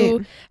she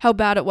knew how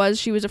bad it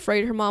was, she was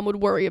afraid her mom would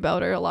worry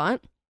about her a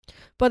lot.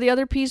 But the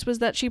other piece was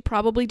that she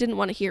probably didn't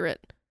want to hear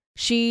it.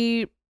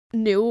 She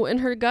knew in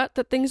her gut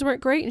that things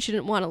weren't great and she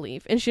didn't want to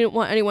leave. And she didn't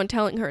want anyone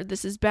telling her,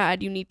 this is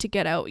bad, you need to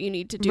get out, you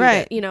need to do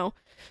it,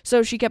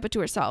 So she kept it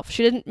to herself.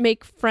 She didn't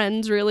make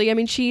friends, really. I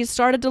mean, she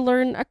started to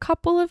learn a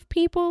couple of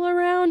people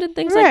around and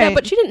things like that,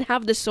 but she didn't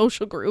have this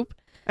social group.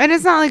 And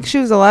it's not like she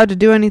was allowed to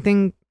do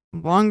anything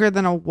longer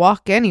than a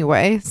walk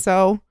anyway,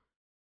 so.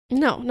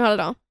 No, not at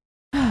all.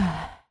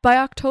 By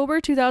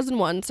October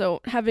 2001, so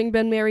having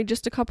been married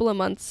just a couple of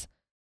months,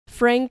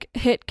 Frank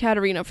hit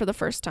Katerina for the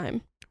first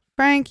time.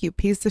 Frank, you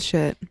piece of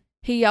shit.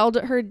 He yelled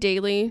at her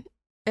daily,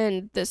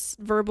 and this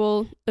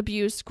verbal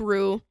abuse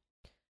grew.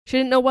 She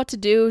didn't know what to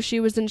do.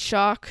 She was in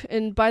shock,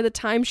 and by the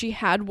time she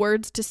had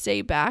words to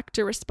say back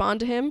to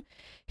respond to him,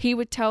 he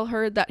would tell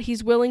her that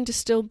he's willing to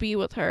still be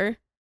with her,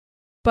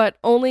 but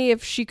only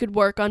if she could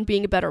work on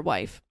being a better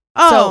wife.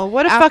 Oh, so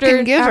what a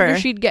fucking giver. After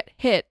she'd get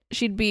hit,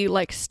 she'd be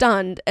like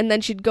stunned, and then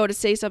she'd go to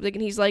say something,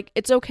 and he's like,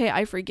 it's okay,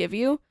 I forgive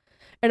you,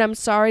 and I'm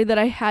sorry that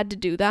I had to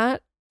do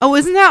that. Oh,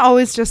 isn't that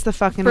always just the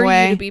fucking way?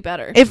 For you to be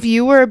better. If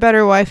you were a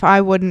better wife,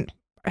 I wouldn't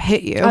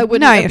hit you. I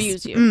wouldn't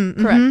abuse you.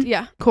 Correct,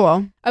 yeah.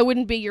 Cool. I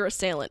wouldn't be your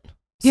assailant.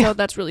 So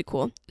that's really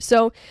cool.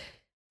 So,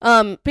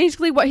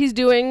 basically what he's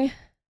doing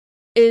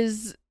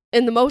is,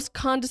 in the most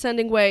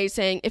condescending way,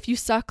 saying, if you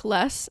suck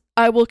less,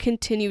 I will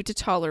continue to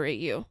tolerate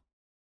you.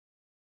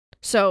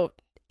 So,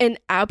 an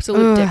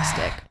absolute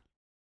dipstick.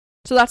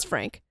 So that's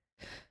Frank.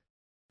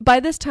 By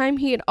this time,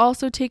 he had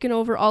also taken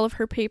over all of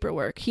her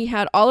paperwork. He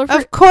had all of her...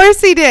 Of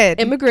course he did!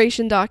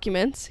 Immigration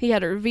documents. He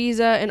had her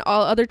visa and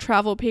all other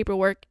travel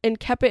paperwork and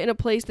kept it in a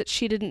place that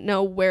she didn't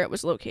know where it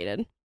was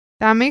located.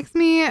 That makes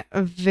me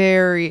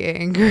very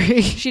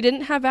angry. She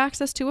didn't have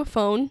access to a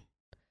phone.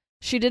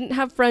 She didn't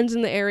have friends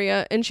in the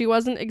area, and she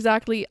wasn't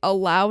exactly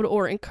allowed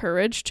or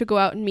encouraged to go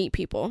out and meet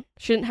people.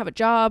 She didn't have a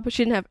job.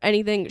 She didn't have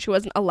anything. She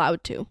wasn't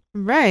allowed to.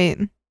 Right.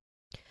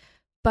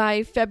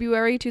 By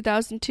February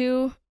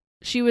 2002,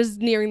 she was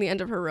nearing the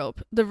end of her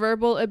rope. The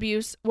verbal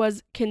abuse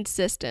was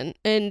consistent,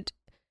 and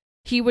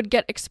he would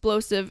get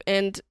explosive,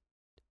 and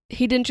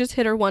he didn't just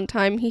hit her one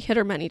time, he hit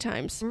her many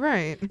times.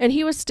 Right. And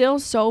he was still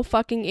so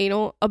fucking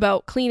anal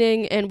about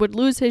cleaning and would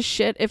lose his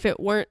shit if it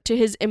weren't to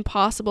his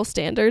impossible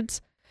standards.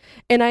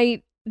 And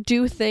I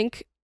do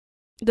think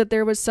that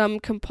there was some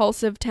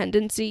compulsive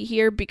tendency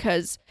here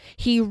because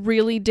he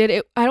really did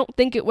it. I don't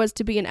think it was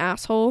to be an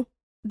asshole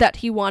that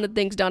he wanted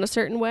things done a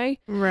certain way.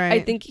 Right. I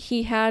think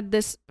he had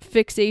this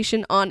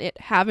fixation on it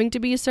having to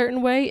be a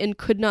certain way and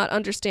could not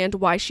understand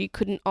why she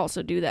couldn't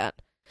also do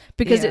that.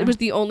 Because it was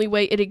the only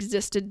way it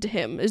existed to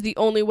him. Is the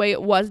only way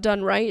it was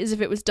done right is if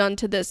it was done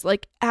to this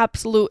like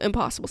absolute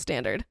impossible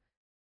standard.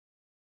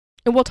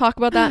 And we'll talk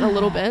about that in a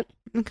little bit.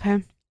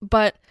 Okay.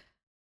 But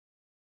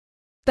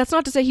that's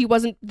not to say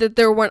that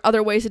there weren't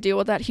other ways to deal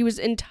with that. He was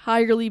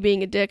entirely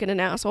being a dick and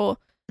an asshole.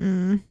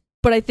 Mm.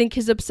 But I think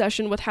his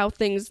obsession with how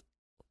things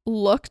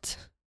looked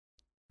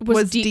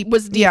was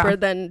deeper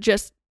than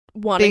just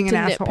wanting to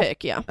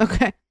nitpick. Yeah.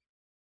 Okay.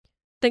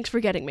 Thanks for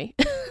getting me.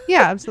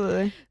 Yeah,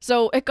 absolutely.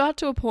 So it got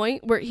to a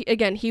point where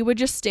he would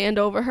just stand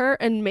over her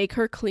and make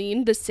her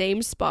clean the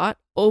same spot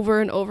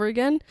over and over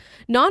again,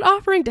 not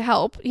offering to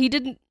help. He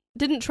didn't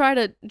try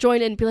to join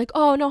in and be like,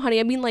 oh no honey,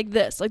 I mean like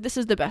this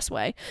is the best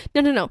way.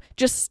 No,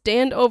 just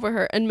stand over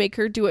her and make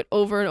her do it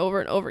over and over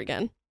and over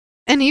again.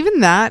 And even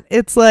that,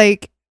 it's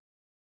like,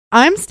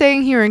 I'm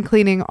staying here and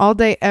cleaning all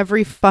day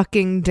every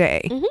fucking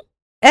day. Mm-hmm.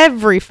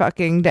 Every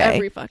fucking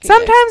day.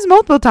 Sometimes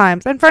multiple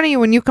times in front of you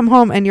when you come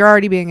home and you're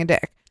already being a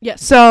dick.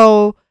 Yes.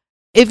 So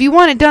if you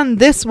want it done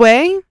this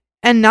way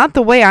and not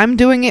the way I'm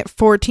doing it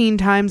 14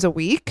 times a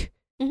week,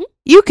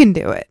 you can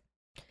do it.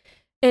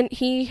 And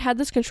he had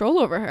this control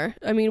over her.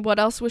 I mean, what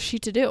else was she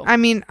to do? I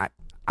mean,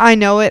 I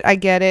know it. I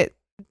get it.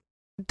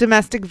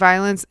 Domestic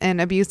violence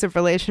and abusive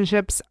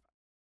relationships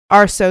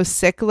are so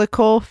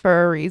cyclical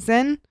for a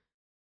reason.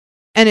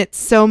 And it's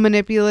so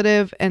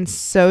manipulative and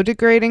so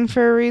degrading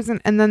for a reason.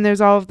 And then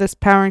there's all of this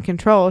power and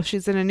control.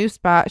 She's in a new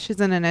spot.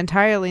 She's in an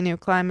entirely new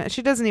climate.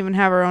 She doesn't even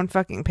have her own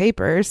fucking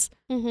papers.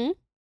 Mm-hmm.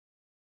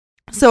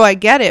 So I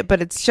get it,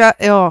 but it's just,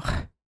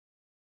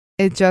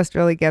 it just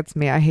really gets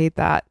me. I hate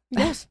that.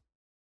 Yes.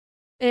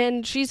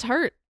 And she's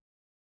hurt.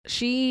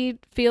 She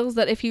feels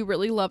that if he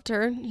really loved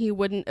her, he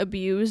wouldn't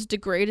abuse,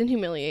 degrade, and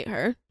humiliate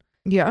her.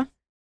 Yeah.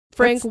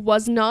 Frank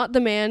was not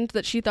the man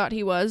that she thought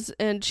he was,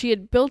 and she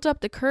had built up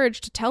the courage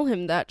to tell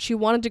him that she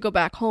wanted to go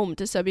back home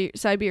to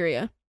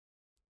Siberia.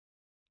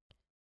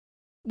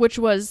 Which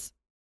was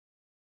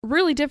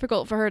really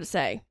difficult for her to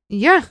say.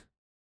 Yeah.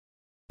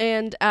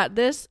 And at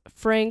this,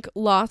 Frank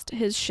lost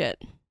his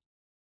shit.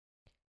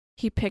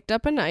 He picked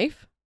up a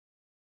knife.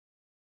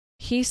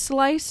 He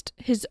sliced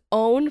his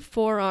own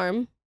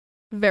forearm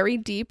very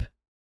deep,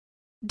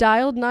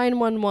 dialed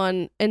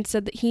 911, and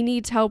said that he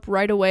needs help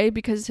right away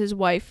because his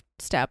wife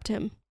stabbed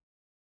him.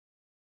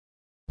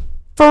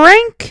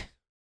 Frank?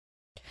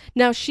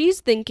 Now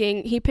she's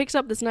thinking, he picks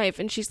up this knife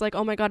and she's like,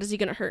 oh my God, is he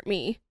going to hurt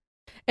me?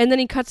 And then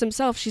he cuts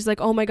himself. She's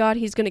like, oh my God,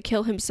 he's going to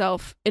kill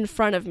himself in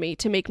front of me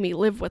to make me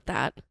live with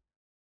that.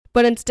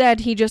 But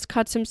instead, he just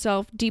cuts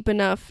himself deep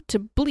enough to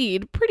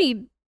bleed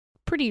pretty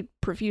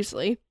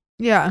profusely.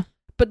 Yeah.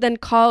 But then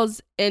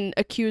calls and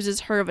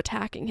accuses her of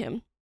attacking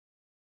him.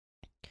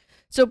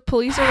 So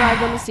police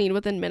arrived on the scene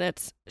within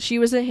minutes. She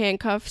was in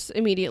handcuffs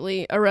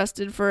immediately,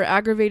 arrested for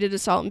aggravated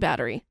assault and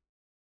battery.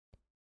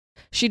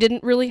 She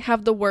didn't really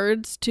have the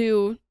words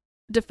to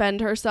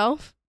defend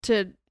herself,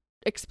 to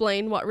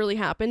explain what really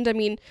happened. I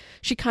mean,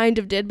 she kind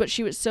of did, but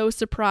she was so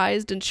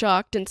surprised and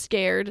shocked and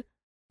scared,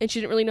 and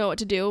she didn't really know what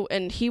to do,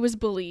 and he was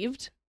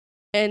believed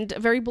and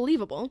very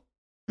believable.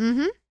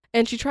 Mm-hmm.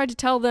 And she tried to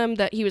tell them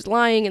that he was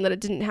lying and that it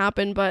didn't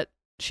happen, but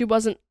she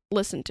wasn't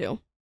listened to.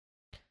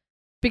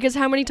 Because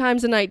how many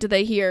times a night do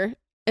they hear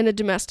in a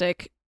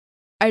domestic,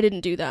 I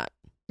didn't do that?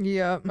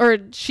 Yeah. Or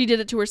she did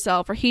it to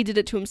herself, or he did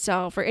it to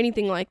himself, or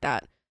anything like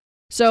that.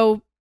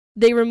 So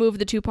they removed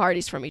the two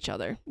parties from each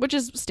other, which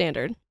is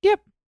standard.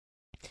 Yep.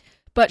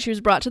 But she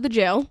was brought to the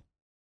jail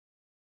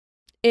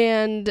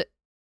and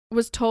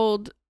was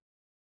told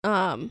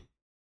that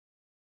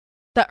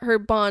her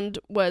bond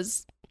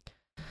was,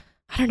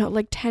 I don't know,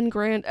 like 10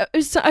 grand.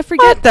 I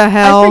forget. What the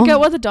hell? I forget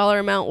what the dollar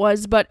amount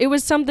was, but it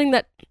was something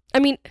that, I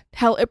mean,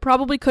 hell, it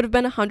probably could have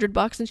been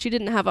 $100 and she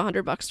didn't have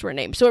 $100 to her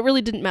name. So it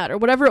really didn't matter.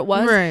 Whatever it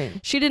was, right.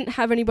 She didn't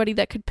have anybody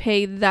that could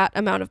pay that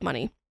amount of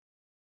money.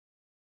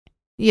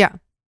 Yeah.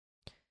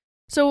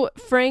 So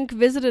Frank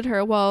visited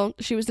her while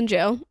she was in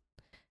jail.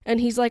 And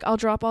he's like, I'll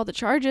drop all the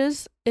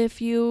charges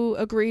if you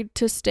agreed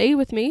to stay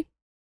with me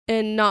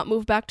and not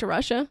move back to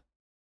Russia.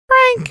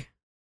 Frank.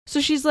 So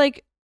she's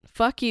like,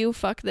 fuck you,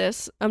 fuck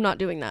this. I'm not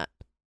doing that.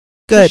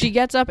 Good. So she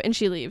gets up and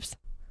she leaves.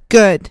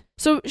 Good.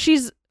 So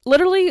she's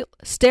literally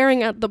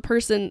staring at the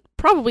person,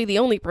 probably the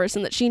only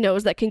person that she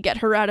knows that can get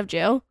her out of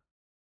jail.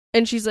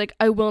 And she's like,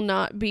 I will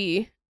not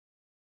be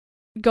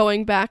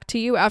going back to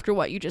you after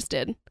what you just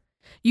did.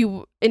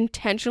 You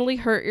intentionally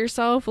hurt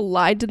yourself,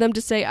 lied to them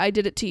to say I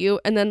did it to you,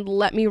 and then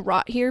let me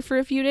rot here for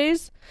a few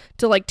days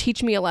to like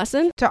teach me a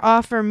lesson. To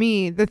offer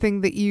me the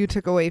thing that you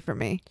took away from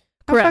me.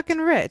 Correct. I'm fucking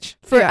rich.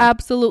 For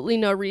absolutely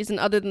no reason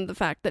other than the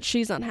fact that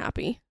she's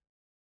unhappy.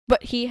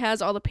 But he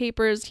has all the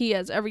papers, he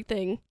has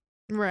everything.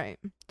 Right.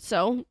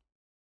 So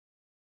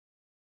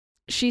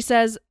she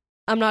says,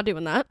 I'm not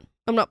doing that.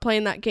 I'm not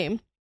playing that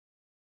game.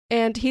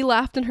 And he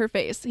laughed in her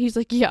face. He's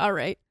like, yeah, all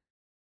right.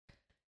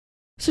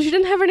 So she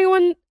didn't have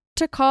anyone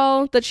to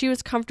call that she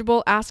was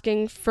comfortable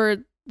asking for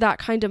that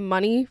kind of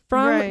money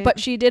from, right. But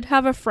she did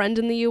have a friend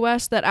in the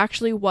US that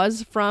actually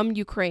was from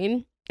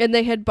Ukraine, and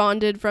they had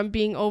bonded from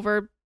being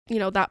over, you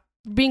know, that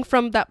being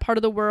from that part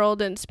of the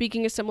world and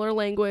speaking a similar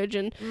language,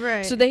 and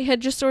right. So they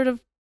had just sort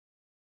of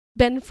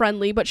been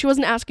friendly, but she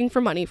wasn't asking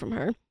for money from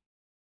her.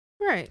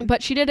 Right.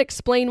 But she did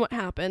explain what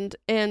happened,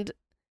 and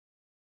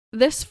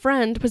this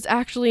friend was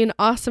actually an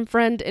awesome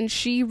friend, and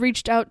she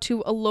reached out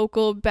to a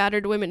local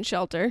battered women's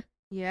shelter.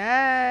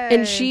 Yes.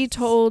 And she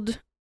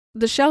told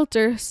the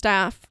shelter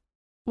staff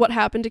what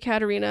happened to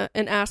Katerina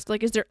and asked,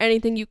 like, is there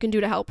anything you can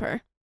do to help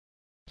her?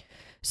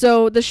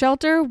 So the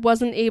shelter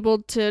wasn't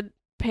able to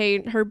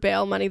pay her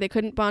bail money. They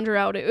couldn't bond her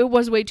out. It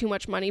was way too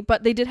much money,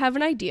 but they did have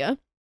an idea.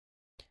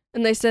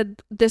 And they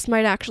said this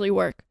might actually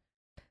work.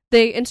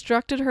 They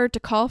instructed her to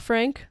call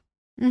Frank,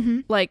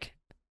 like,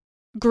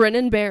 grin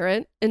and bear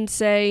it, and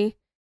say,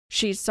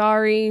 she's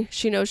sorry,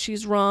 she knows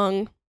she's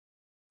wrong,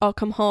 I'll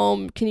come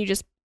home, can you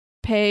just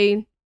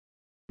pay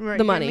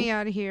the money? Get me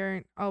out of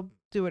here, I'll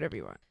do whatever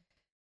you want.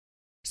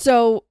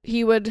 So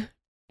he would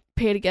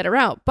pay to get her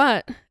out,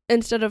 but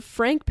instead of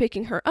Frank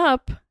picking her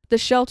up, the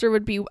shelter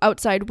would be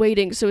outside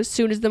waiting, so as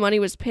soon as the money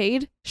was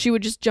paid, she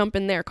would just jump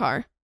in their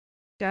car.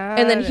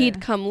 And then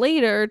he'd come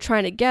later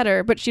trying to get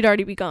her, but she'd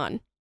already be gone.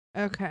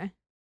 Okay.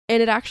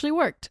 And it actually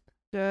worked.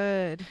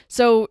 Good.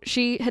 So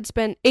she had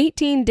spent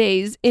 18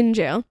 days in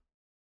jail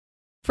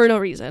for no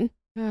reason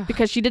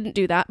because she didn't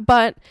do that.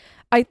 But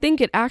I think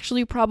it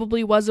actually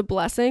probably was a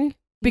blessing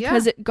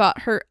because it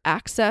got her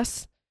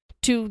access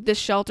to this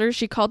shelter.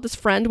 She called this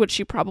friend, which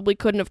she probably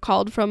couldn't have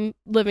called from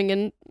living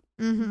in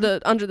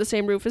under the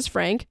same roof as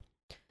Frank.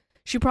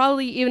 She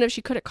probably, even if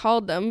she could have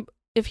called them,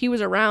 if he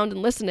was around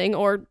and listening,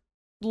 or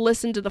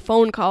listened to the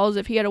phone calls,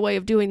 if he had a way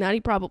of doing that,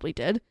 he probably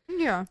did.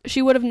 Yeah.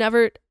 She would have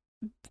never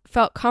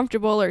felt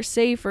comfortable or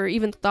safe or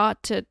even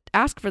thought to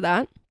ask for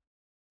that.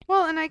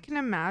 Well, and I can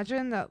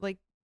imagine that, like,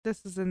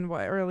 this is in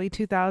early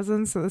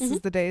 2000s, so this is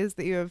the days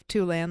that you have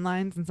two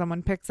landlines and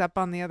someone picks up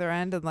on the other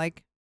end and,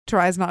 like,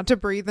 tries not to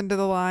breathe into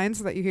the line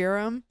so that you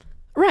hear them.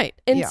 Right.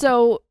 And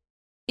so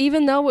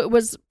even though it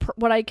was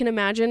what I can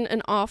imagine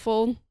an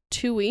awful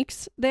 2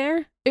 weeks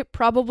there, it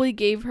probably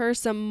gave her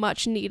some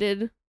much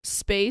needed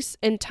space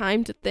and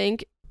time to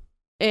think,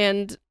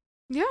 and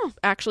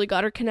actually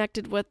got her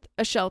connected with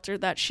a shelter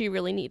that she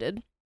really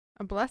needed.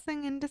 A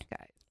blessing in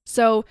disguise.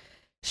 So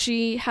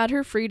she had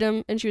her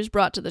freedom and she was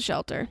brought to the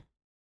shelter.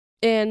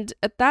 And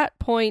at that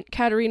point,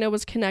 Katerina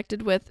was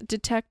connected with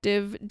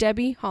Detective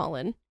Debbie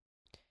Holland.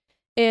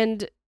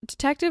 And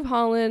Detective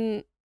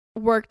Holland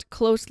worked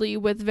closely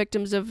with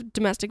victims of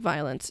domestic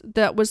violence.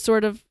 That was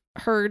sort of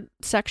her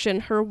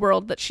section, her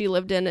world that she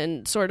lived in,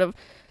 and sort of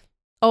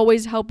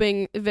always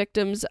helping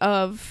victims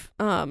of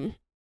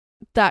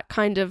that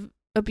kind of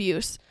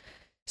abuse.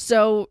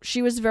 So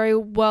she was very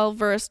well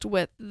versed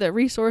with the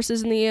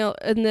resources in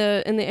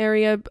the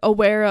area,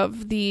 aware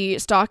of the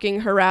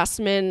stalking,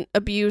 harassment,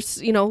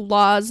 abuse,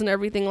 laws and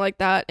everything like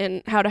that,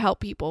 and how to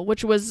help people,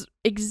 which was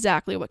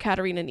exactly what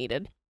Katerina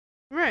needed.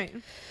 Right.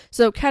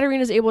 So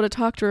Katerina's able to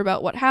talk to her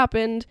about what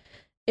happened,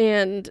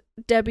 and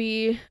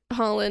Debbie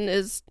Holland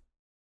is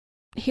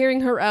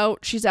hearing her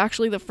out. She's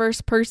actually the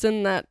first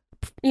person that,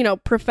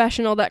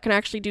 professional that can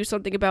actually do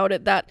something about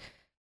it, that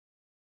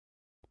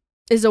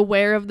is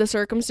aware of the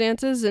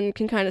circumstances and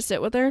can kind of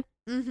sit with her.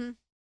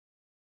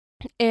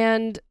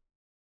 And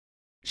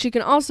she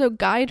can also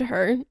guide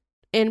her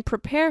and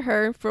prepare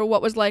her for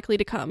what was likely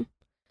to come.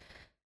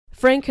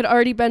 Frank had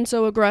already been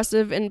so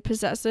aggressive and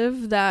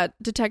possessive that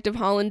Detective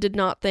Holland did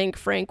not think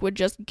Frank would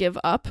just give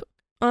up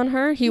on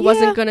her. He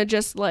wasn't going to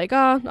just like,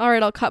 all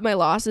right, I'll cut my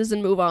losses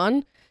and move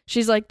on.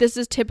 She's like, this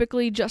is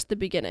typically just the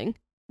beginning.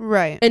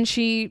 Right. And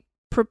she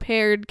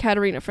prepared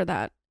Katerina for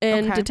that.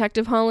 And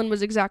Detective Holland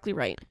was exactly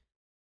right.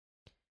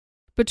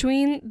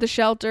 Between the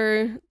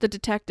shelter, the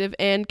detective,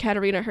 and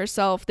Katerina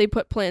herself, they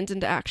put plans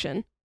into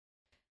action.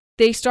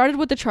 They started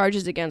with the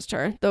charges against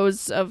her,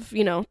 those of,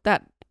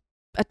 that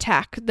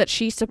attack that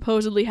she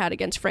supposedly had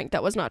against Frank.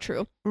 That was not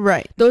true.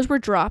 Right. Those were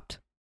dropped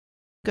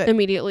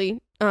immediately.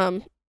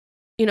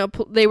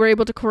 They were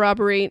able to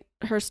corroborate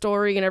her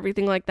story and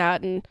everything like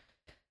that, and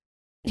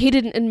he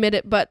didn't admit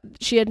it, but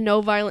she had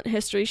no violent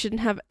history. She didn't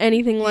have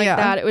anything like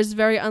that. It was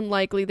very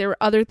unlikely. There were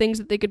other things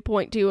that they could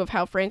point to of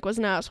how Frank was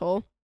an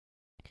asshole.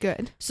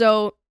 Good.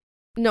 So,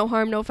 no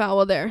harm, no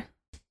foul there.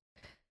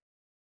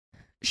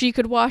 She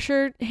could wash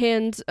her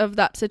hands of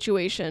that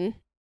situation.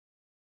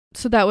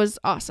 So that was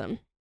awesome.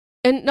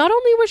 And not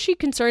only was she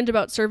concerned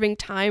about serving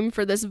time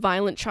for this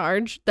violent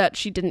charge that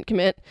she didn't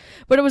commit,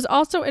 but it was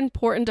also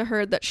important to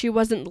her that she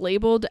wasn't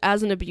labeled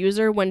as an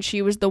abuser when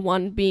she was the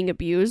one being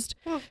abused.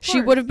 Well,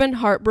 she would have been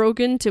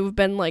heartbroken to have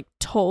been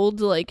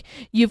told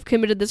you've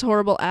committed this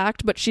horrible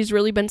act, but she's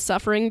really been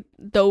suffering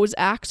those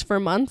acts for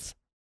months.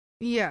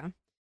 Yeah.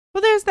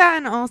 Well, there's that,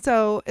 and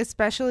also,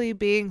 especially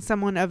being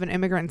someone of an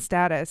immigrant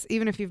status,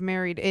 even if you've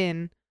married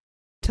in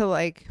to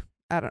I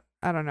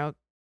don't know,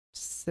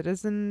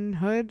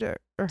 citizenhood or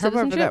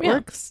however that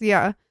works.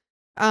 Yeah.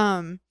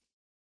 That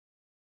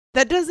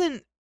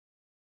doesn't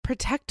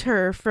protect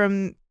her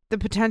from the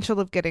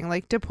potential of getting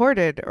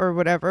deported or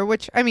whatever,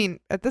 which, I mean,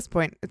 at this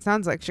point, it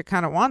sounds like she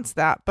kind of wants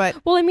that, but.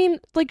 Well, I mean,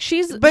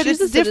 she's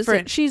it's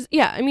different. She's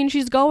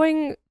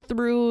going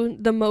through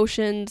the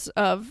motions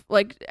of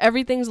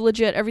everything's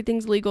legit,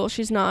 everything's legal.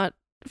 She's not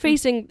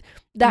facing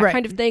that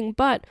kind of thing,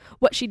 but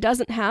what she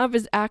doesn't have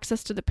is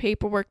access to the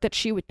paperwork that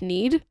she would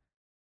need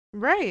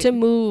to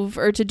move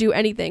or to do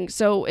anything.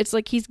 So it's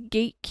he's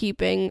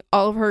gatekeeping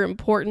all of her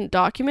important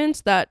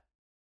documents that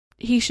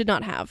he should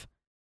not have.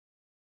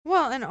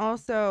 Well, and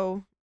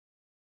also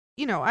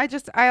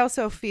I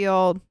also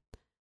feel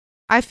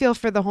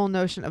for the whole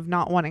notion of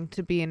not wanting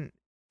to be an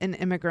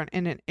immigrant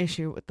in an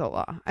issue with the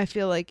law. I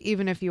feel like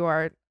even if you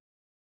are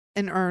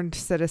an earned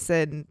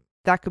citizen,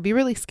 that could be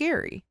really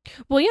scary.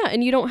 Well, yeah,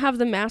 and you don't have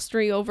the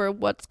mastery over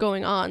what's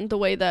going on the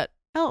way that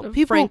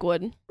Frank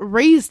would.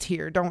 Raised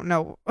here don't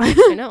know. I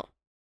know.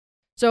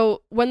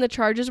 So when the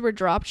charges were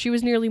dropped, she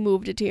was nearly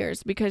moved to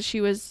tears because she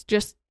was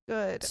just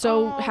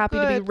happy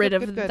to be rid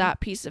of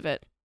that piece of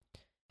it.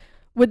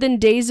 Within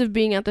days of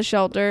being at the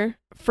shelter,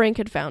 Frank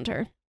had found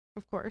her.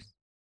 Of course.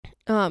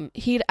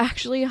 He'd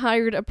actually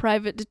hired a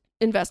private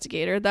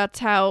investigator. That's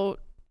how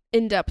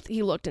in-depth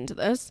he looked into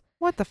this.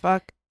 What the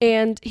fuck?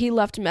 And he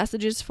left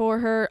messages for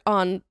her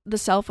on the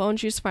cell phone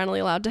she was finally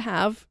allowed to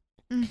have.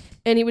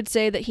 And he would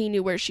say that he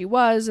knew where she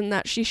was and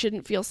that she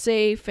shouldn't feel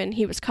safe and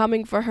he was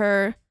coming for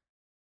her.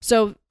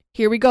 So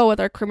here we go with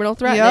our criminal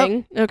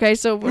threatening. Yep. Okay,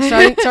 so we're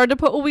starting to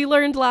put what we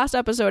learned last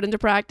episode into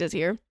practice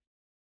here.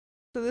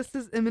 So this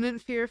is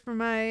imminent fear for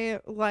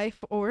my life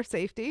or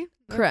safety.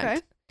 Correct.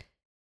 Okay.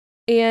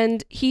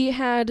 And he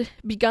had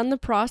begun the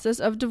process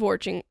of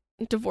divorcing.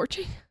 Divorce.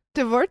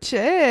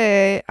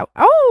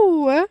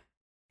 Oh.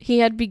 He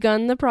had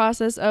begun the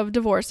process of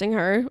divorcing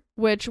her,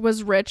 which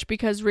was rich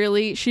because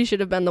really she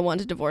should have been the one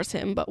to divorce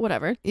him, but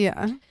whatever.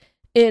 Yeah.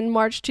 In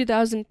March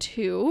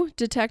 2002,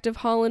 Detective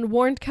Holland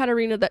warned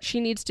Katerina that she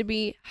needs to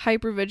be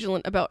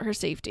hypervigilant about her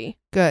safety.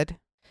 Good.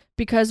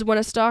 Because when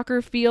a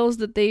stalker feels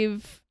that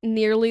they've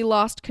nearly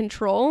lost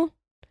control,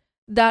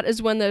 that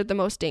is when they're the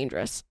most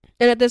dangerous.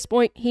 And at this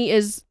point, he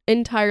is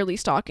entirely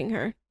stalking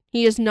her.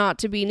 He is not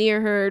to be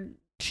near her.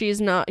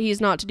 He's not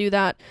to do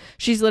that.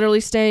 She's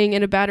literally staying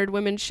in a battered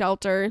women's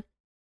shelter,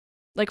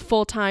 like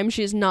full time.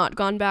 She has not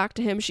gone back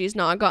to him. She's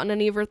not gotten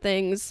any of her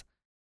things.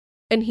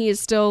 And he is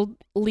still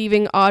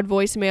leaving odd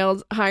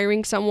voicemails,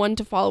 hiring someone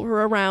to follow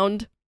her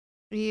around.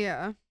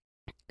 Yeah.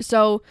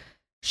 So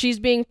she's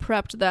being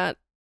prepped that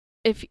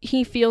if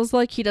he feels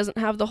like he doesn't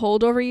have the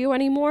hold over you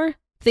anymore,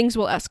 things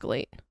will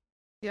escalate.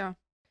 Yeah.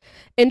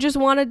 And just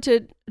wanted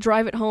to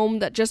drive it home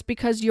that just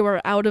because you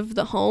are out of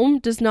the home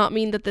does not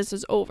mean that this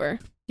is over.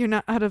 You're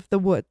not out of the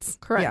woods.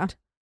 Correct. Yeah.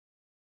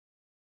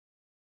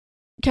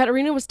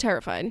 Katerina was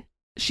terrified.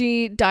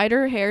 She dyed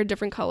her hair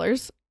different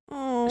colors.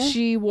 Oh.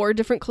 She wore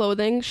different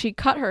clothing. She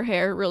cut her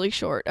hair really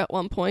short at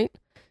one point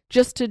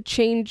just to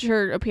change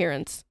her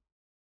appearance.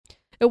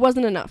 It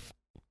wasn't enough.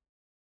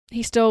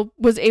 He still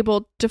was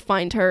able to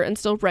find her and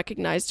still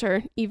recognized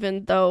her,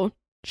 even though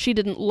she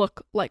didn't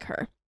look like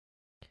her.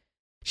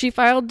 She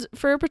filed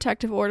for a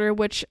protective order,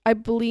 which I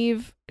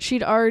believe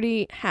she'd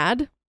already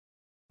had.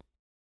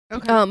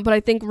 Okay. But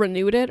I think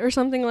renewed it or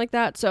something like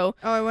that. So.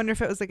 Oh, I wonder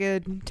if it was like a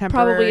temporary.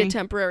 Probably a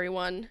temporary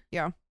one.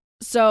 Yeah.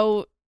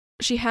 So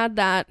she had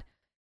that,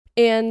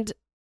 and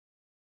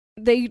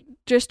they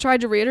just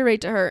tried to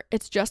reiterate to her,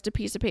 it's just a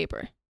piece of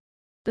paper.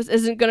 This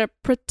isn't going to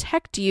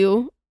protect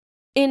you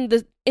in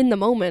the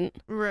moment.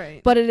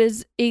 Right. But it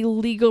is a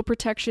legal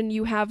protection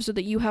you have so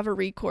that you have a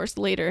recourse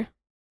later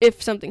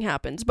if something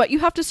happens. But you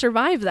have to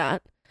survive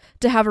that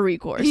to have a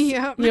recourse.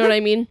 Yeah. You know what I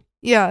mean?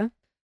 Yeah.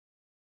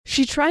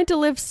 She tried to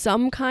live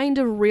some kind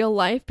of real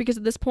life because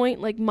at this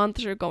point, like,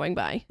 months are going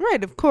by.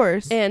 Right, of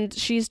course. And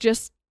she's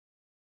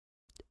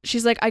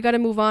like, I gotta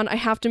move on. I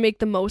have to make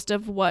the most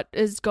of what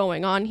is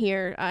going on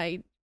here.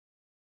 I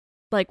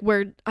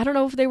don't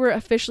know if they were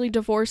officially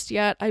divorced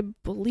yet. I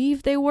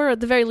believe they were.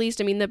 At the very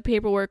least, I mean, the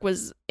paperwork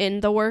was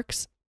in the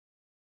works.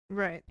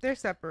 Right. They're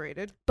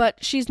separated.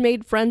 But she's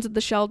made friends at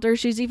the shelter.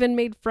 She's even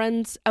made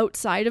friends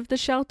outside of the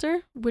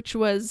shelter, which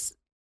was,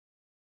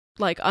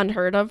 like,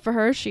 unheard of for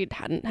her. She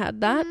hadn't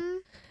had that.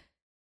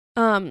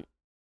 Mm-hmm.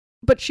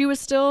 But she was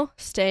still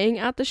staying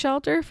at the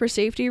shelter for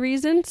safety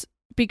reasons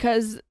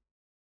because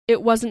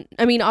it wasn't,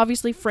 I mean,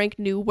 obviously Frank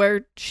knew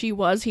where she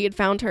was. He had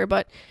found her,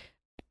 but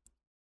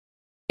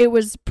it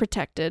was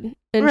protected,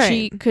 and right.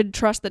 She could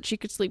trust that she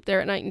could sleep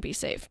there at night and be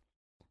safe.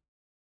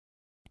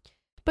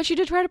 But she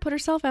did try to put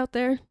herself out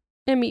there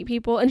and meet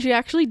people, and she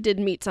actually did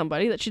meet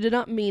somebody that she did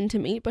not mean to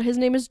meet, but his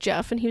name is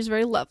Jeff, and he was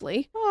very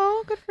lovely.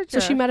 Oh, good for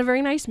Jeff. So she met a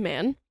very nice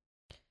man,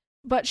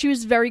 but she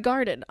was very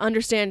guarded,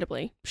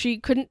 understandably. She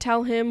couldn't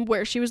tell him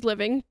where she was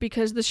living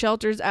because the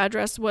shelter's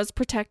address was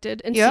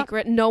protected and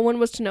secret. No one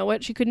was to know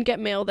it. She couldn't get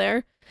mail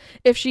there.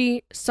 If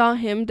she saw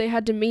him, they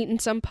had to meet in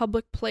some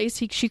public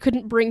place. She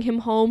couldn't bring him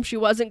home. She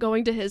wasn't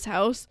going to his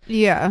house.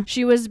 Yeah.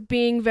 She was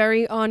being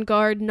very on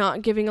guard,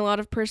 not giving a lot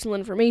of personal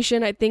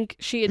information. I think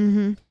she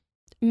had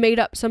made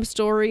up some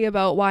story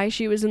about why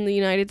she was in the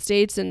United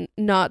States and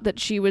not that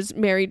she was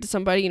married to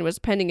somebody and was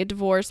pending a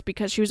divorce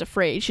because she was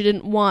afraid. She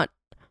didn't want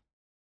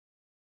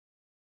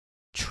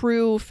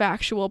true,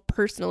 factual,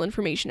 personal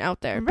information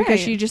out there because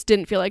she just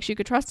didn't feel like she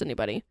could trust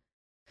anybody.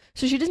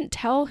 So she didn't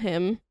tell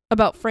him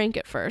about Frank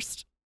at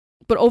first.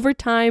 But over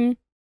time,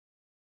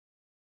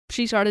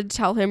 she started to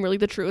tell him really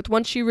the truth.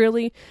 Once she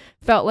really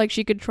felt like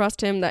she could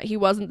trust him, that he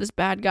wasn't this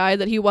bad guy,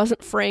 that he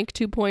wasn't Frank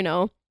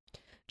 2.0.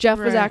 Jeff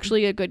was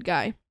actually a good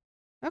guy.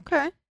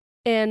 Okay.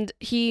 And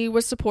he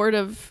was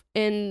supportive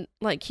in,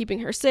 like,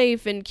 keeping her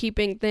safe and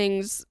keeping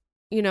things,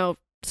 you know,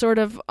 sort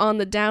of on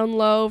the down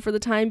low for the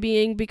time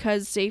being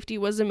because safety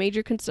was a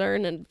major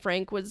concern and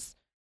Frank was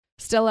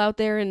still out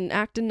there and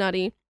acting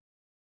nutty.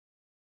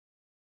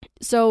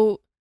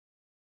 So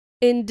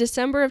in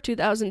December of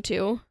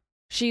 2002,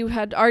 she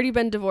had already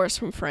been divorced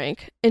from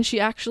Frank, and she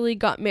actually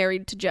got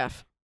married to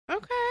Jeff.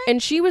 Okay.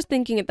 And she was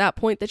thinking at that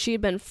point that she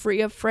had been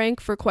free of Frank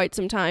for quite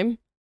some time.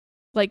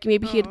 Like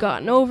maybe he had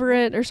gotten over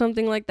it or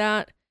something like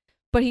that.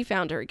 But he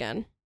found her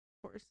again.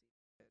 Of course.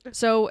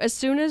 So as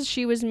soon as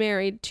she was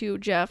married to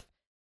Jeff,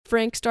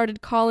 Frank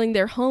started calling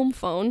their home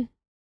phone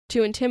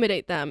to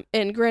intimidate them.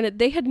 And granted,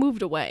 they had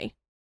moved away.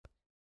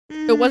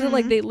 It wasn't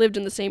like they lived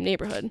in the same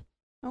neighborhood.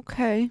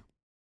 Okay.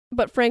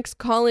 But Frank's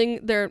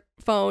calling their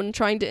phone,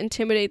 trying to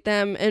intimidate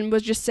them, and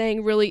was just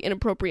saying really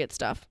inappropriate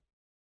stuff.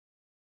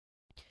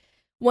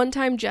 One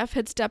time, Jeff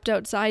had stepped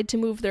outside to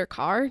move their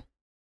car,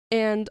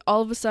 and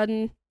all of a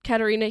sudden,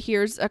 Katerina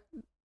hears a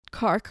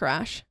car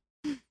crash.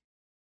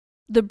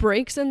 The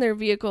brakes in their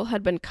vehicle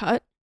had been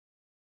cut,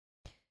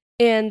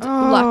 and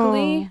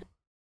luckily,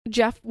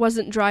 Jeff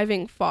wasn't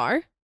driving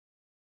far.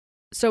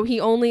 So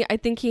I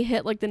think he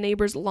hit like the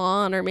neighbor's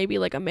lawn or maybe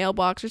like a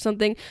mailbox or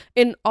something.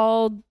 In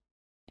all,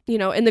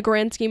 in the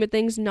grand scheme of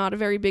things, not a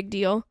very big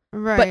deal.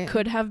 Right. But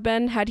could have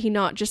been had he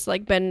not just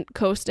like been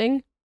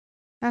coasting.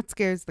 That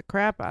scares the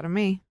crap out of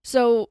me.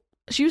 So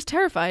she was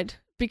terrified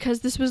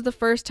because this was the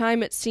first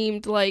time it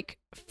seemed like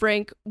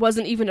Frank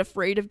wasn't even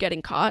afraid of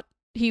getting caught.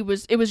 It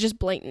was just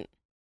blatant.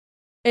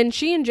 And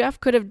she and Jeff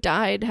could have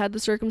died had the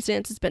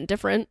circumstances been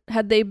different.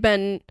 Had they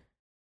been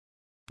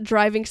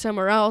driving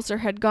somewhere else or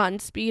had gotten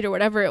speed or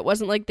whatever, it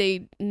wasn't like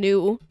they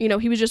knew.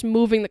 He was just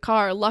moving the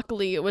car.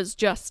 Luckily, it was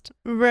just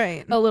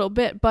right a little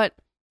bit, but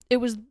it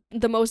was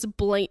the most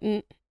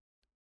blatant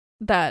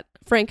that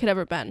Frank had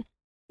ever been.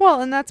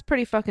 Well, and that's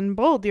pretty fucking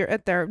bold. You're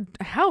at their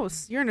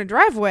house. You're in a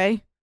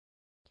driveway.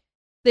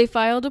 They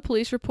filed a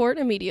police report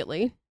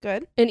immediately.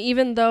 Good. And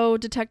even though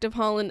Detective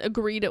Holland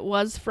agreed it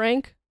was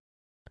Frank,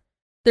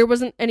 there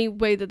wasn't any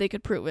way that they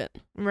could prove it.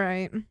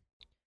 Right.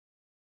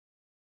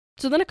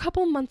 So then a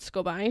couple months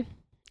go by,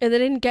 and they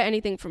didn't get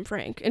anything from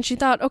Frank. And she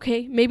thought,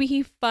 okay, maybe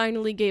he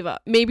finally gave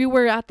up. Maybe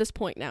we're at this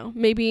point now.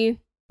 Maybe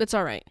it's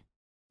all right.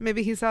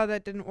 Maybe he saw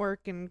that didn't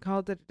work and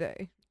called it a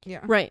day.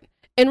 Yeah. Right.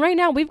 And right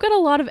now, we've got a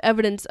lot of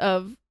evidence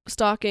of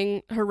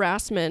stalking,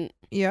 harassment,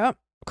 yep,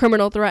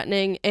 criminal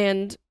threatening,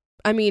 and,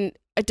 I mean,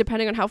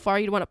 depending on how far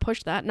you'd want to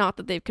push that, not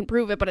that they can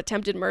prove it, but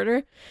attempted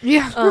murder.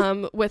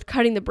 Yeah. With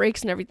cutting the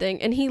brakes and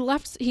everything. And he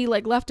left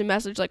a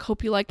message like,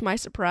 hope you liked my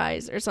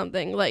surprise or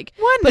something. Like,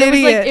 but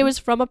idiot. It was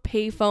from a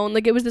payphone.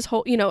 Like, it was this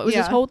whole,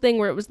 this whole thing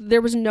where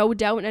there was no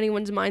doubt in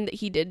anyone's mind that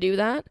he did do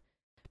that,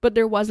 but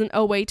there wasn't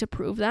a way to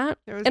prove that.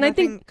 There was nothing I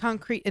think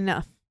concrete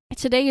enough.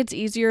 Today it's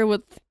easier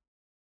with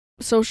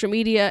social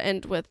media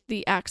and with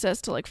the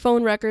access to like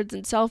phone records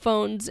and cell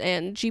phones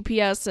and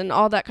GPS and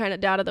all that kind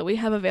of data that we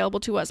have available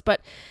to us.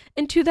 But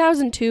in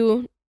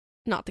 2002,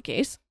 not the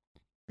case.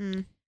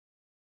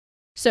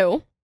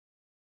 So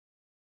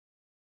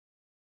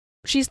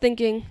she's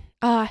thinking,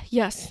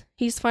 yes,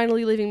 he's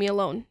finally leaving me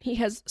alone. He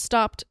has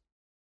stopped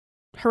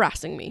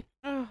harassing me.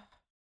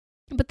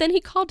 But then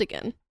he called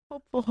again.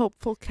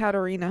 Hopeful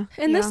Katerina.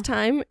 And this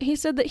time he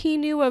said that he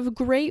knew of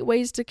great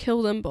ways to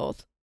kill them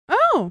both.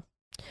 Oh.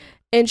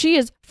 And she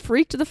is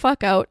freaked the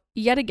fuck out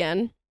yet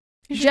again.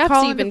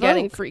 Jeff's even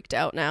getting freaked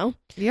out now.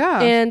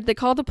 Yeah. And they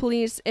called the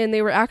police, and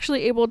they were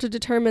actually able to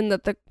determine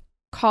that the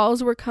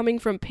calls were coming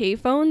from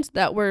payphones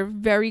that were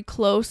very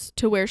close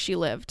to where she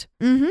lived.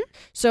 Mm-hmm.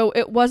 So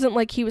it wasn't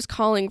like he was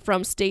calling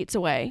from states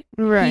away.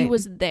 Right. He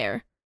was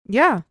there.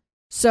 Yeah.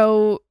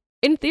 So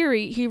in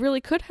theory, he really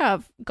could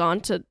have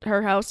gone to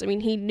her house. I mean,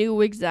 he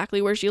knew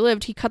exactly where she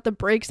lived. He cut the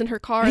brakes in her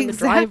car in the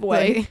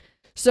driveway.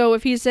 So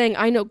if he's saying,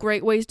 I know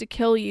great ways to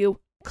kill you,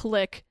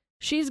 click,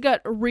 she's got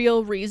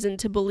real reason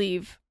to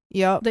believe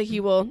that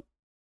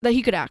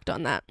he could act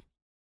on that.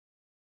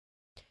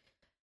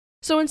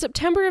 So in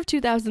September of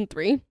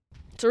 2003,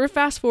 so we're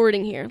fast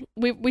forwarding here.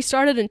 We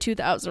started in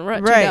 2000. We're at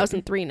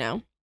 2003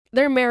 now.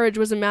 Their marriage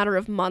was a matter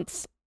of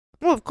months.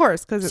 Well, of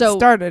course, because it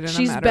started in a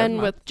matter of months. She's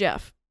been with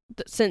Jeff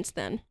since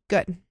then.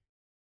 Good.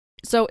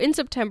 So in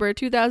September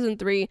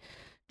 2003,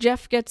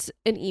 Jeff gets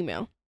an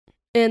email.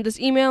 And this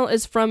email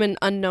is from an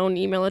unknown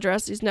email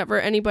address. It's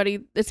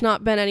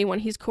not been anyone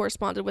he's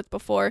corresponded with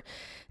before.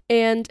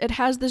 And it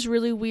has this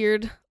really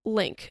weird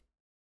link.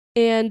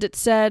 And it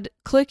said,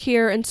 click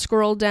here and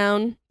scroll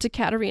down to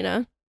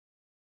Katerina.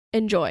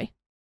 Enjoy.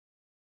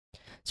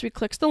 So he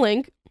clicks the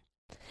link.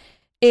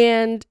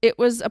 And it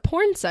was a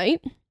porn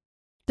site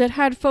that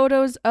had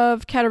photos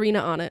of Katerina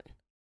on it.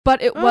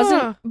 But it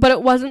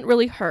wasn't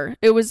really her.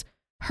 It was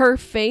her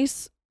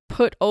face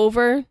put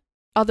over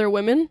other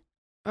women.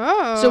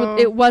 Oh. So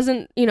it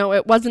wasn't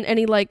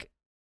any like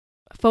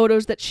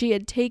photos that she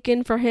had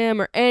taken for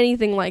him or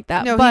anything like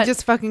that. No, he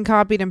just fucking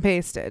copied and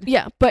pasted.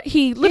 Yeah, but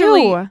he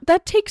literally,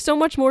 that takes so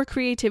much more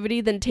creativity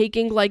than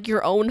taking like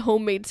your own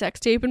homemade sex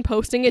tape and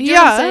posting it. You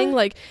know what I'm saying?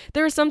 Like,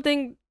 there is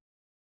something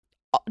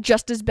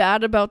just as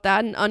bad about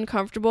that and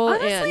uncomfortable.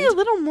 Honestly, a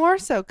little more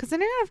so, because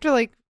then you have to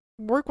like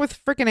work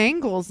with freaking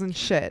angles and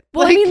shit.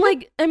 Well,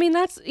 I mean,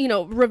 that's,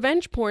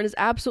 revenge porn is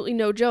absolutely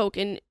no joke.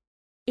 And,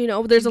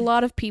 there's a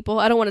lot of people,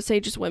 I don't want to say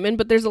just women,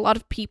 but there's a lot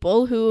of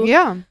people who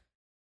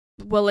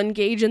will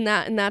engage in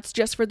that. And that's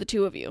just for the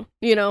two of you,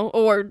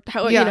 or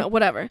how,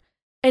 whatever.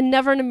 And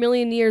never in a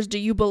million years do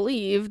you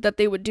believe that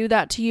they would do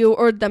that to you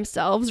or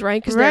themselves,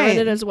 right? Because they're in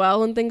it as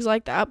well and things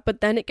like that.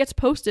 But then it gets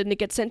posted and it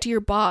gets sent to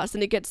your boss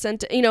and it gets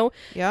sent to,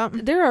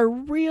 there are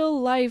real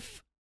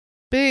life,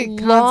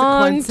 big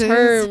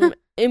long-term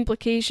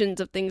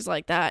implications of things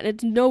like that. And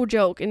it's no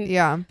joke.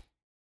 And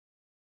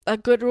a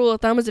good rule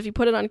of thumb is if you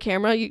put it on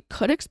camera, you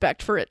could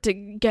expect for it to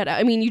get out.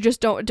 I mean, you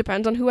just don't, it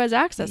depends on who has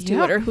access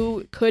to it or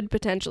who could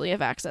potentially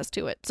have access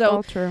to it. So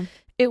all true.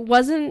 It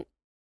wasn't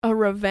a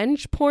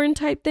revenge porn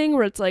type thing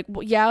where it's like,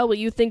 well,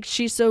 you think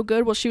she's so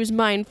good? Well, she was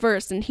mine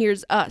first and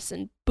here's us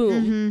and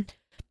boom. Mm-hmm.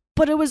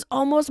 But it was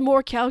almost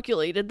more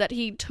calculated that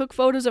he took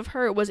photos of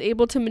her, was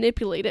able to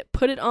manipulate it,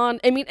 put it on.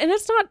 I mean, and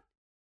it's not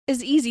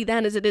as easy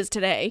then as it is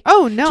today.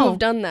 Oh, no. To have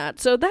done that.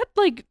 So that,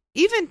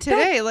 even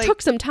today, that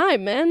took some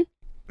time, man.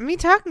 Me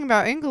talking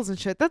about angles and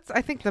shit, that's,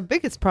 I think, the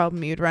biggest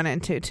problem you'd run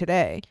into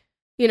today.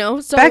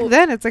 So back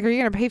then, it's like, are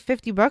you going to pay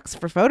 $50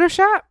 for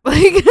Photoshop?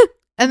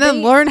 And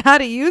then learn how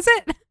to use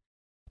it?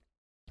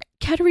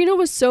 Katerina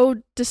was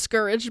so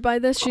discouraged by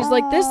this. She's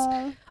like, this,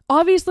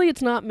 obviously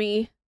it's not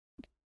me,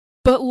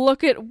 but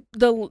look at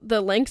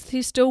the lengths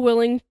he's still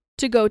willing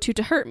to go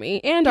to hurt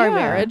me and our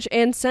marriage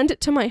and send it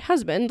to my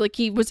husband. Like,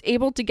 he was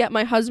able to get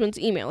my husband's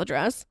email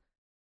address.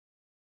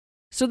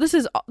 So this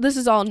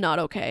is all not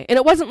okay. And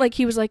it wasn't like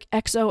he was like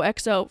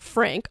XOXO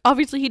Frank.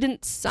 Obviously he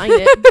didn't sign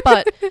it,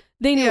 but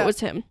they knew it was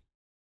him.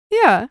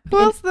 Yeah. Who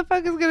else the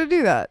fuck is going to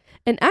do that?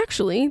 And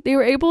actually, they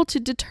were able to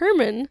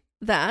determine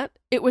that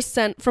it was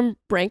sent from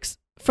Frank's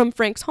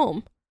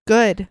home.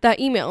 Good. That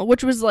email,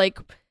 which was like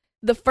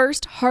the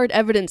first hard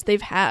evidence they've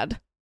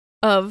had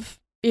of,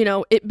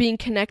 it being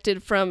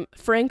connected from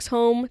Frank's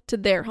home to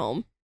their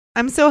home.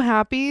 I'm so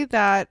happy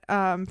that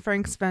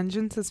Frank's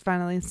vengeance is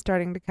finally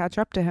starting to catch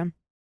up to him.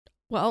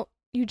 Well,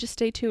 you just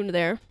stay tuned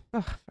there.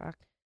 Oh, fuck.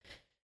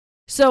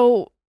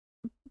 So,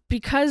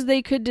 because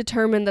they could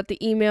determine that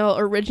the email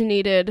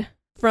originated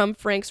from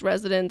Frank's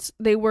residence,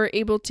 they were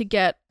able to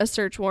get a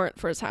search warrant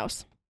for his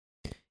house.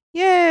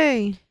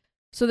 Yay!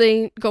 So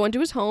they go into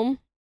his home.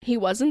 He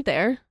wasn't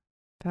there.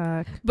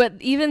 Fuck. But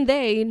even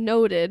they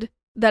noted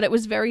that it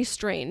was very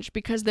strange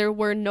because there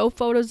were no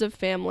photos of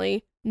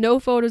family, no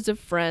photos of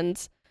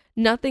friends,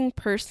 nothing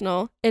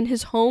personal, and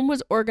his home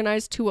was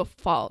organized to a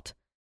fault.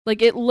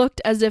 Like, it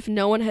looked as if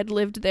no one had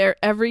lived there.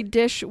 Every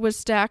dish was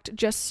stacked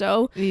just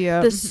so.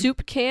 Yeah. The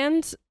soup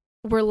cans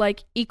were,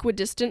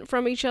 equidistant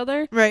from each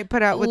other. Right,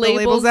 put out with the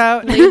labels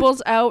out.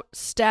 Labels out,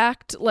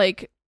 stacked,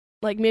 like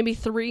maybe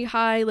 3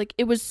 high. Like,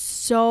 it was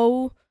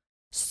so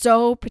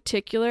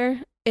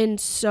particular and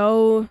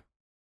so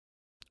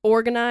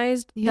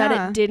organized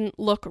that it didn't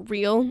look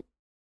real.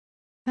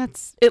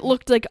 It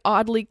looked,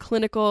 oddly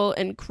clinical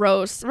and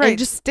gross. Right, and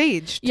just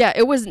staged. Yeah,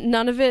 it was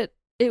none of it.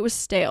 It was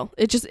stale.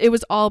 It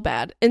was all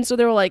bad. And so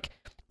they were like,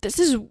 this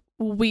is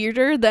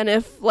weirder than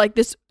if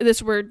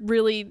this were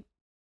really,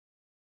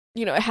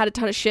 it had a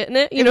ton of shit in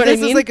it. You know what I mean?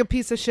 This is like a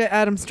piece of shit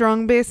Adam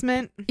Strong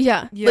basement.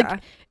 Yeah.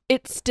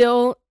 It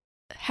still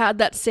had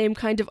that same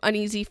kind of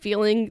uneasy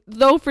feeling,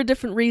 though for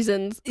different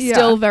reasons,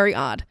 still very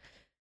odd.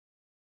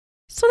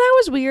 So that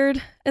was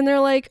weird. And they're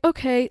like,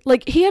 okay,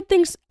 he had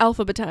things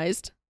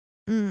alphabetized.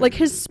 Like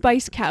his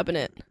spice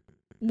cabinet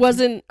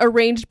wasn't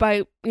arranged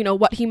by,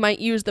 what he might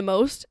use the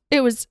most. It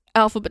was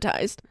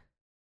alphabetized.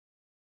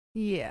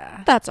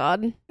 Yeah. That's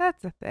odd.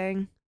 That's a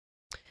thing.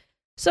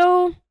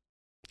 So,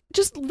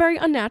 just very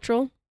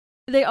unnatural.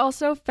 They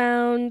also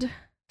found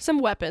some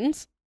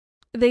weapons.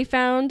 They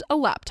found a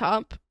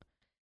laptop.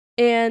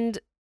 And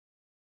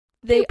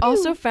they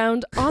also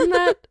found on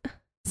that...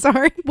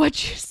 Sorry.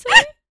 What'd you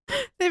say?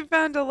 They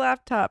found a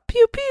laptop.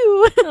 Pew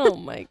pew. Oh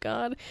my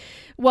God.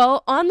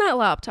 Well, on that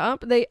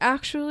laptop, they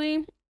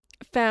actually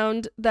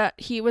found that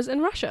he was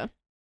in Russia.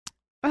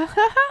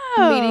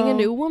 Meeting a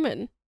new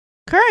woman.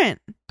 Current.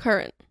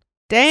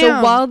 Damn.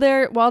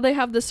 So while they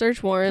have the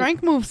search warrant,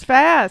 Frank moves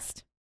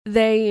fast.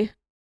 They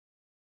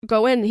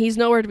go in. He's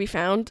nowhere to be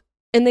found.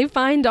 And they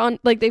find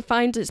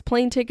his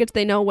plane tickets.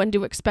 They know when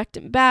to expect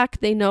him back.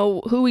 They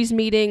know who he's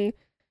meeting,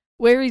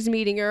 where he's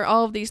meeting her,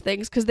 all of these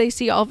things, because they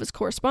see all of his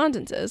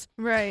correspondences.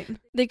 Right.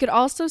 They could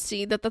also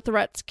see that the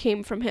threats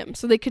came from him.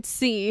 So they could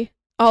see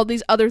all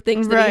these other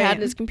things that he had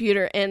in his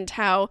computer and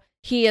how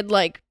he had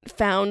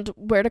found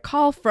where to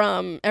call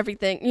from,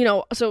 everything,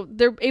 so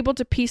they're able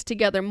to piece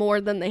together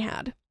more than they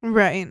had.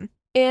 Right.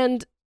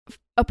 And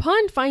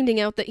upon finding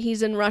out that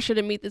he's in Russia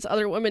to meet this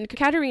other woman,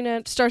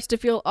 Katerina starts to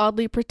feel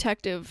oddly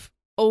protective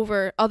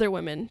over other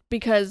women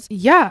because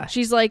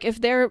she's like, if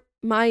they were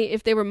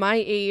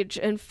my age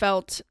and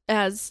felt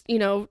as,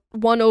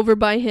 won over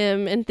by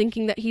him and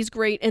thinking that he's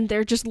great and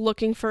they're just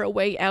looking for a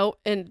way out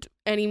and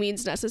any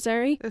means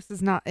necessary. This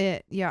is not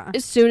it. Yeah.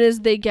 As soon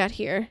as they get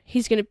here,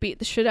 he's going to beat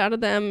the shit out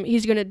of them.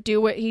 He's going to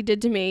do what he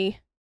did to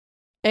me.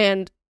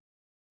 And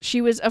she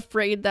was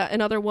afraid that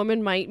another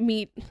woman might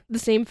meet the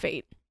same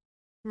fate.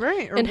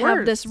 Right. Or and worse.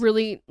 have this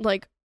really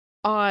like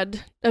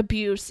odd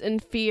abuse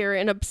and fear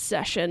and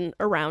obsession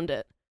around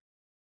it.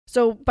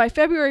 So by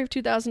February of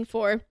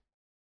 2004,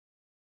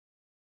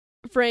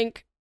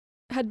 Frank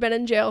had been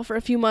in jail for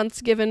a few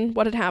months given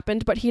what had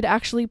happened, but he'd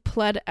actually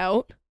pled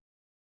out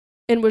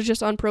and was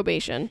just on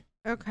probation.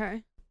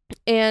 Okay.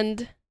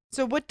 And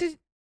so what did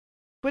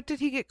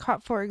he get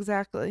caught for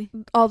exactly?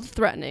 All the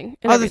threatening.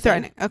 And all the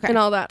threatening. Okay. And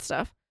all that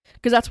stuff.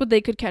 Because that's what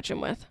they could catch him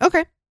with.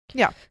 Okay.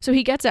 Yeah. So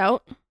he gets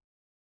out,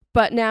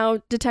 but now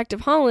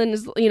Detective Holland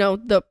is,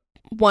 the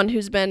one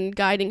who's been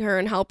guiding her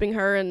and helping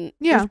her and,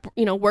 is,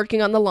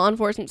 working on the law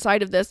enforcement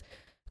side of this,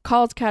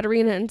 calls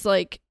Katerina and is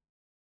like,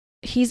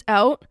 he's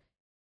out.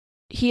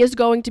 He is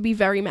going to be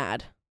very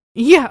mad.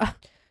 Yeah.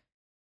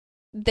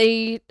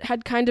 They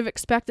had kind of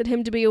expected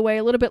him to be away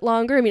a little bit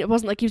longer. I mean, it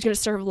wasn't like he was going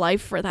to serve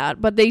life for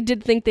that, but they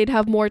did think they'd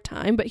have more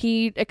time, but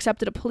he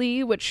accepted a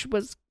plea, which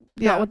was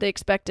not what they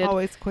expected.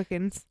 Always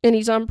quickens. And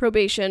he's on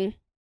probation.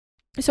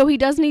 So he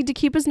does need to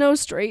keep his nose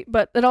straight,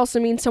 but that also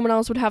means someone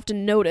else would have to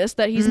notice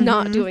that he's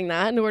not doing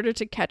that in order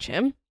to catch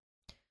him.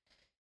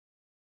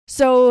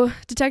 So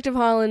Detective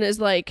Holland is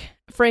like,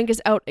 Frank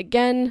is out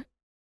again.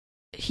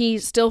 He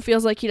still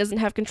feels like he doesn't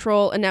have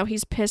control, and now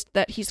he's pissed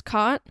that he's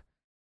caught.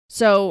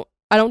 So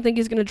I don't think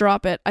he's going to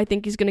drop it. I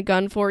think he's going to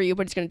gun for you,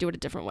 but he's going to do it a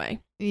different way.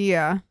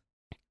 Yeah.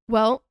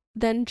 Well,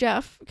 then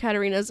Jeff,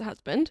 Katerina's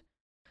husband,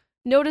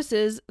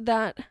 notices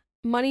that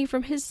money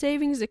from his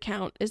savings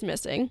account is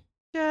missing.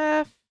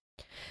 Jeff.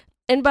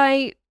 And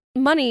by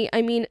money,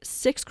 I mean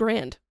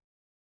 $6,000.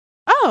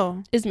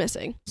 Oh. Is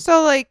missing.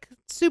 So, like,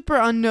 super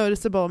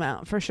unnoticeable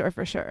amount, for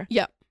sure.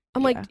 Yeah.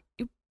 I'm like,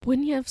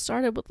 wouldn't you have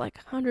started with like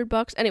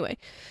 $100? Anyway,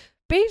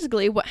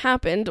 basically what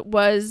happened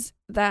was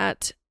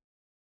that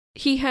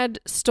he had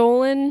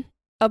stolen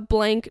a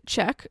blank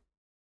check,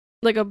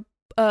 like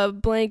a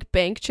blank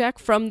bank check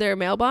from their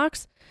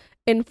mailbox,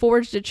 and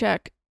forged a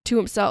check to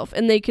himself.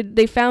 And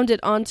they found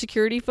it on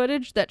security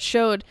footage that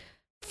showed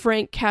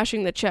Frank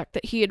cashing the check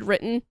that he had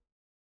written,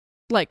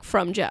 like,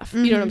 from Jeff.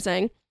 You know what I'm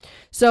saying?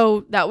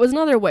 So that was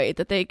another way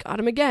that they got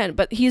him again.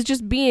 But he's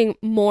just being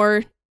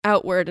more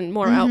outward and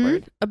more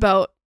outward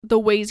about the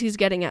ways he's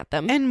getting at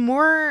them. And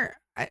more,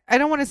 I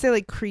don't want to say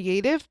like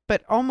creative,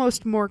 but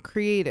almost more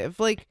creative.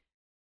 Like,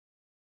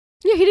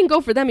 yeah, he didn't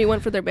go for them. He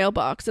went for their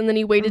mailbox. And then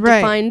he waited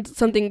to find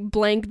something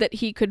blank that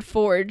he could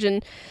forge.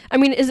 And I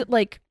mean, is it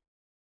like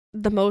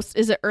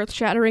is it earth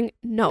shattering?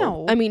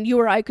 No. I mean, you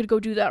or I could go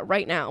do that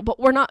right now, but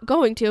we're not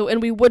going to,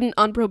 and we wouldn't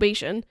on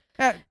probation.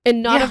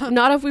 And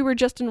not if we were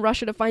just in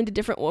Russia to find a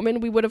different woman,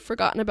 we would have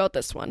forgotten about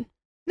this one.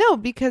 No,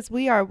 because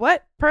we are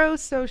what?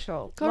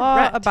 Pro-social.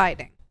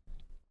 Law-abiding.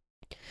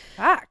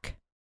 Fuck.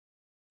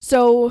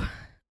 So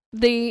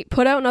they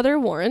put out another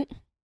warrant.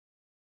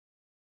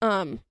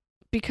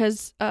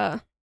 Because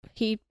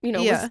he,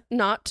 was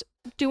not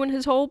doing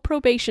his whole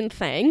probation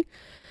thing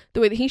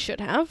the way that he should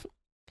have.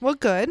 Well,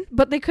 good.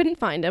 But they couldn't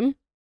find him.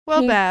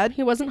 Well, bad.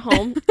 He wasn't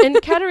home.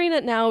 And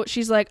Katerina now,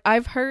 she's like,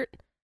 I've hurt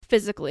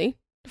physically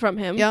from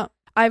him. Yeah.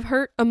 I've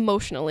hurt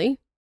emotionally.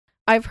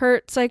 I've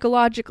hurt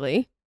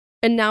psychologically.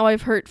 And now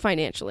I've hurt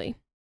financially.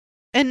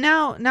 And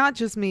now, not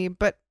just me,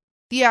 but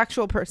the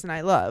actual person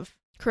I love.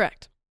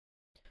 Correct.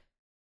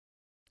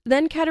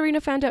 Then Katerina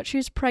found out she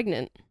was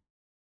pregnant.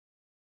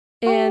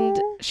 And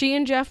she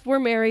and Jeff were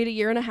married 1.5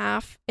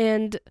 years,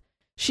 and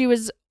she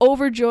was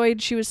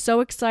overjoyed. She was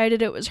so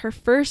excited. It was her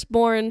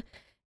firstborn.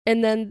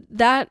 And then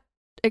that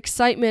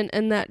excitement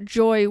and that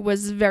joy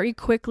was very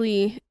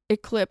quickly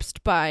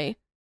eclipsed by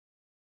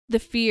the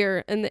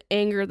fear and the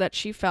anger that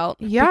she felt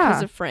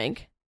because of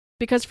Frank.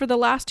 Because for the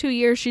last 2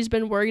 years, she's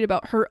been worried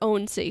about her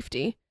own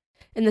safety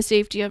and the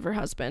safety of her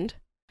husband.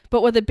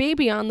 But with a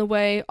baby on the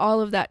way, all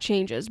of that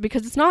changes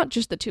because it's not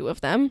just the two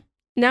of them.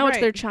 Now it's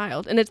their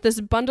child, and it's this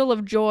bundle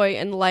of joy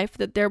and life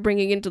that they're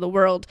bringing into the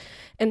world.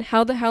 And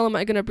how the hell am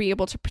I going to be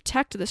able to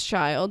protect this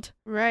child?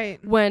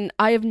 Right. When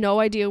I have no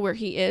idea where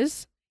he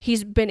is.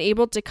 He's been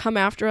able to come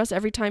after us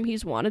every time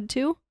he's wanted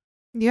to.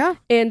 Yeah.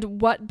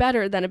 And what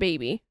better than a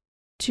baby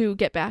to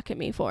get back at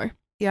me for?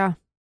 Yeah.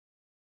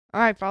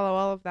 I follow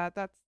all of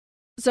that.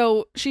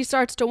 So she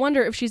starts to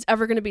wonder if she's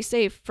ever going to be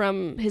safe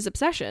from his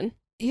obsession.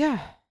 Yeah.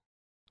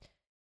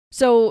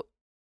 So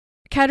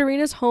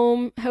Katerina's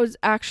home has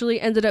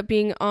actually ended up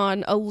being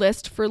on a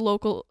list for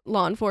local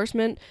law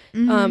enforcement.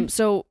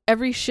 So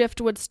every shift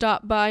would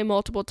stop by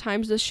multiple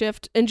times this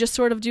shift and just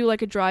sort of do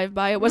like a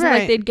drive-by. It wasn't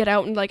like they'd get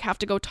out and like have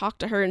to go talk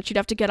to her and she'd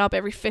have to get up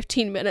every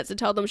 15 minutes to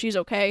tell them she's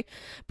okay.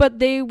 But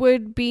they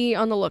would be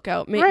on the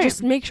lookout.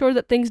 Just make sure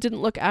that things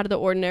didn't look out of the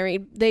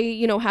ordinary. They,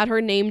 had her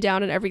name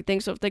down and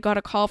everything. So if they got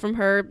a call from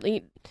her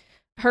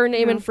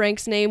name and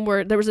Frank's name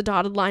where there was a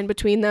dotted line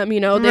between them,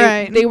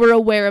 they were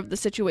aware of the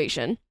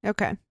situation.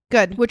 Okay.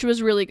 Good. Which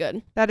was really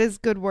good. That is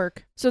good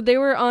work. So they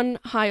were on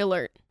high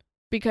alert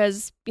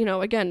because,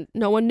 again,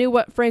 no one knew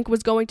what Frank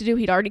was going to do.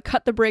 He'd already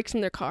cut the brakes in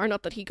their car.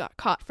 Not that he got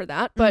caught for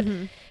that, but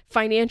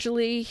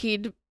financially,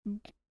 he'd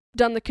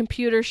done the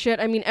computer shit.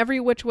 I mean, every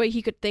which way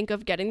he could think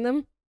of getting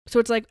them. So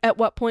it's like, at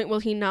what point will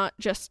he not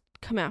just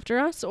come after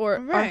us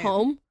or our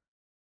home?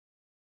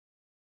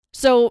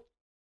 So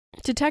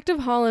Detective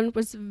Holland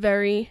was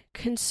very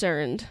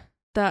concerned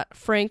that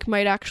Frank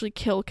might actually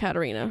kill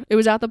Katerina. It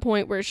was at the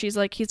point where she's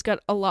like, he's got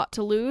a lot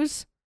to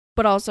lose,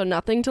 but also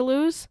nothing to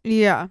lose.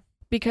 Yeah.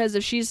 Because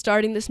if she's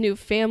starting this new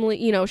family,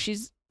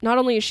 she's not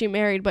only is she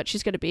married, but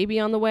she's got a baby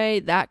on the way.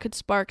 That could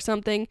spark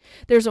something.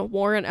 There's a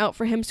warrant out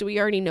for him, so he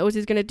already knows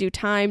he's going to do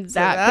time. So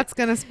that's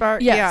going to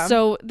spark. Yeah.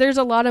 So there's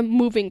a lot of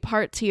moving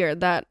parts here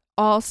that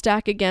all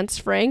stack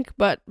against Frank,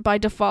 but by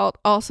default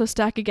also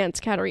stack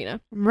against Katerina.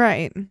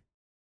 Right.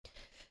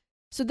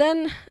 So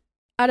then,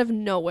 out of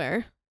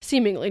nowhere,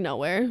 seemingly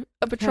nowhere,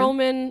 a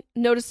patrolman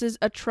notices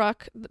a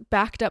truck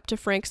backed up to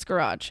Frank's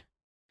garage,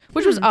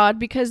 which was odd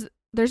because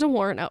there's a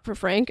warrant out for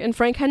Frank, and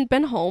Frank hadn't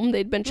been home.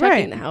 They'd been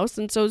checking the house,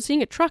 and so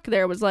seeing a truck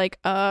there was like,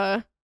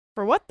 for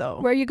what though?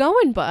 Where are you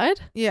going,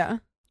 bud? Yeah.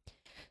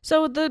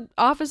 So the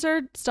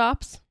officer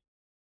stops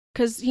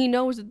because he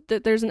knows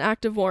that there's an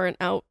active warrant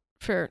out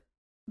for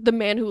the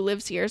man who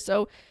lives here,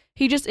 so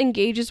he just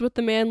engages with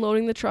the man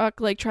loading the truck,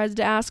 like tries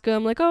to ask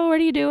him, like, oh, what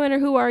are you doing, or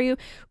who are you?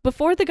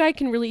 Before the guy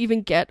can really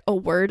even get a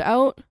word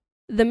out,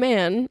 the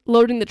man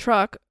loading the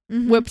truck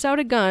whips out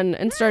a gun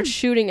and starts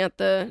shooting at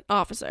the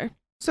officer.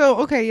 So,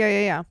 okay,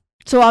 yeah.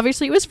 So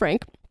obviously it was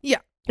Frank. Yeah.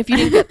 If you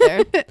didn't get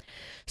there.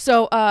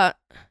 So,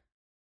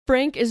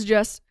 Frank is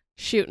just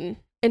shooting,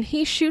 and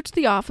he shoots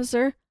the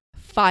officer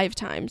 5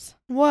 times.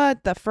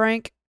 What the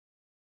Frank?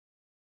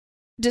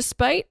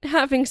 Despite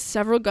having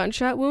several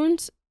gunshot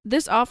wounds,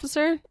 this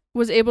officer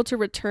was able to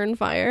return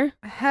fire.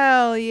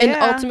 Hell yeah.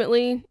 And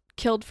ultimately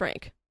killed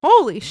Frank.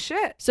 Holy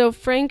shit. So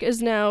Frank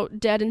is now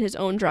dead in his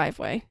own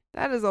driveway.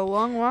 That is a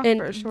long walk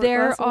and for a short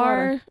there glass of water.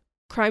 are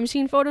crime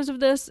scene photos of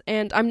this,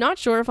 and I'm not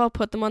sure if I'll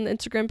put them on the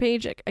Instagram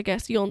page. I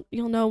guess you'll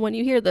know when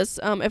you hear this,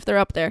 if they're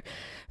up there.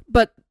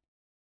 But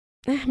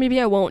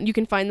maybe I won't. You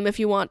can find them if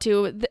you want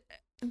to.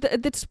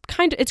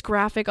 It's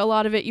graphic. A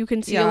lot of it, you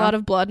can see a lot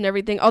of blood and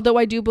everything. Although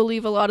I do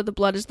believe a lot of the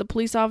blood is the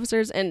police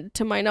officers, and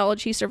to my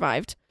knowledge, he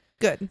survived.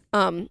 Good.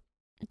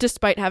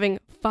 Despite having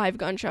 5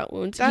 gunshot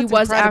wounds, That's he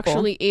was incredible.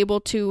 actually able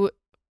to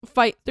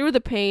fight through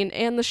the pain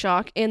and the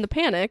shock and the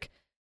panic,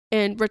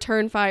 and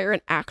return fire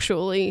and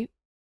actually,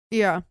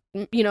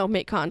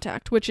 make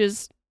contact, which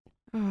is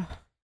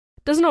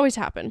doesn't always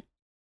happen.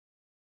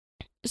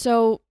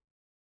 So,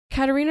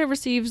 Katerina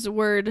receives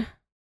word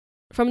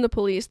from the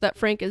police that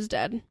Frank is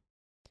dead.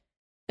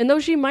 And though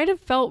she might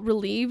have felt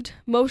relieved,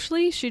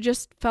 mostly she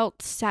just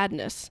felt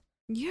sadness.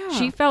 Yeah.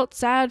 She felt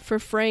sad for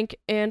Frank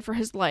and for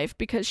his life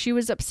because she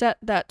was upset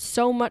that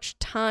so much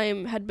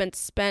time had been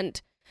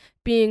spent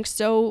being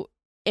so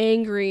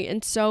angry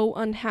and so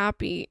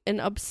unhappy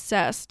and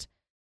obsessed,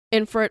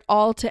 and for it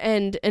all to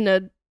end in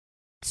a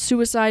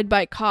suicide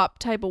by cop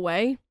type of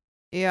way.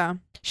 Yeah.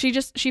 She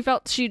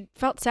felt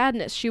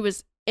sadness. She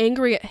was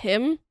angry at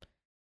him.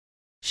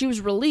 She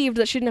was relieved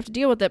that she didn't have to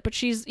deal with it, but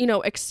she's,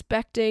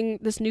 expecting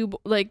this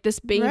this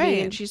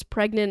baby, and she's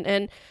pregnant,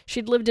 and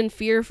she'd lived in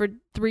fear for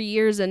 3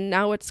 years, and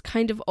now it's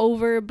kind of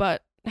over,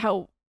 but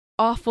how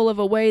awful of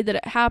a way that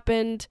it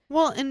happened.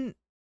 Well, and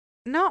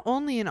not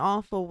only an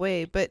awful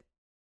way, but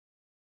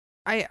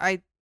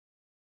I'm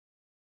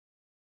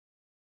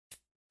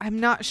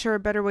not sure a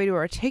better way to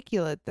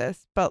articulate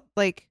this, but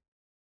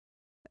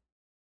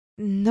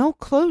no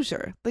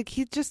closure.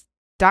 He just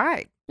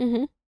died.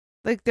 Mm-hmm.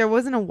 There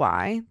wasn't a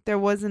why. There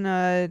wasn't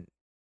a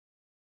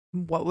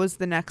what was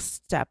the next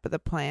step of the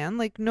plan.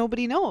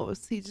 Nobody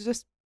knows.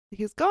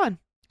 He's gone.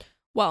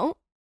 Well,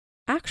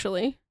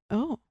 actually,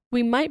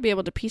 we might be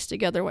able to piece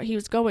together what he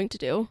was going to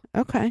do.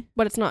 Okay.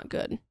 But it's not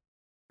good.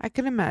 I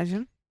can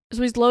imagine.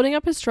 So he's loading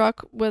up his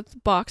truck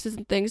with boxes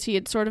and things. He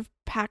had sort of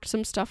packed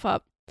some stuff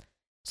up.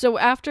 So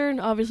after,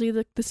 obviously,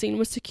 the scene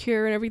was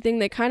secure and everything,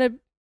 they kind of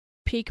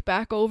peek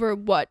back over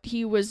what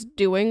he was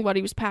doing, what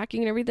he was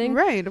packing and everything.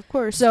 Right, of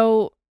course.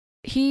 So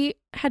he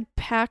had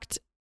packed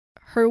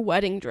her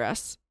wedding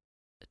dress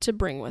to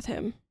bring with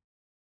him.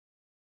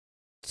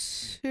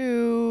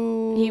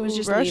 He was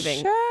just Russia?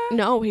 leaving.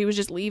 No, he was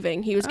just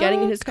leaving. He was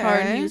getting in his car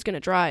and he was going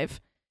to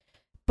drive.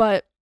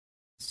 But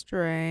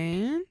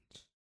strange.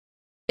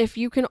 If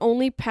you can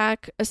only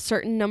pack a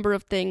certain number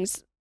of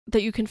things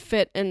that you can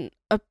fit in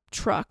a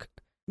truck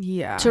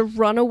to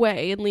run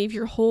away and leave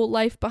your whole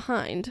life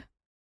behind,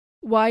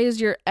 why is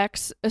your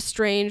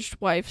ex-estranged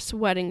wife's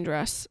wedding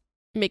dress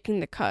making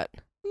the cut?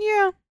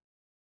 Yeah.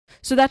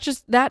 So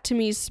that to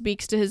me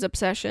speaks to his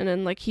obsession,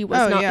 and he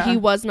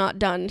was not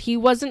done. He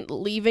wasn't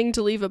leaving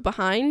to leave it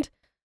behind.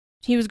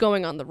 He was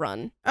going on the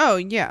run. Oh,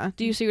 yeah.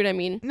 Do you see what I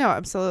mean? No,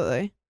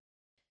 absolutely.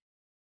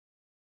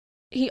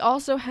 He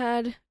also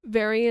had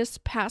various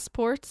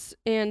passports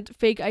and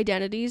fake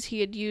identities.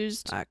 He had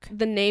used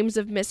the names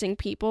of missing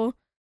people.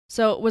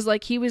 So it was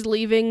like he was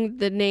leaving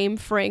the name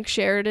Frank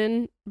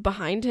Sheridan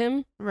behind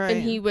him. Right.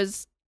 And he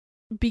was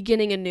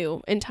beginning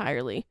anew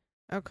entirely.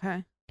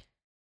 Okay.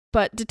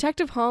 But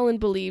Detective Holland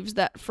believes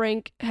that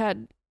Frank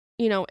had,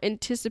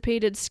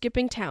 anticipated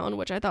skipping town,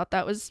 which I thought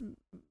that was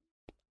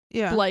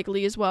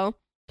likely as well.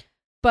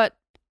 But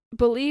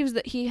believes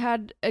that he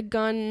had a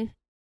gun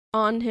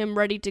on him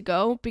ready to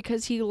go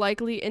because he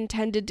likely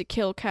intended to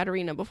kill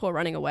Katerina before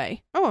running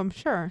away. Oh, I'm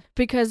sure.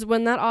 Because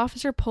when that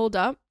officer pulled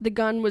up, the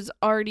gun was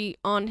already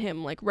on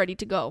him, like, ready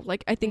to go.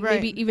 Like, I think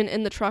maybe even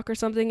in the truck or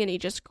something, and he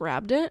just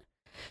grabbed it.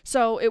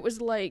 So it was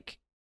like,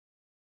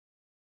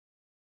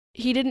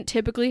 he didn't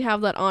typically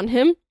have that on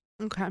him.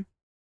 Okay.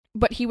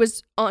 But he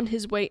was on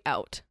his way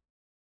out.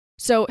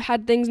 So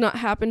had things not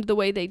happened the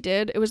way they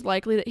did, it was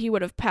likely that he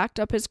would have packed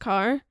up his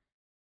car,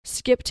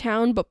 skipped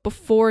town, but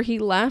before he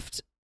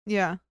left,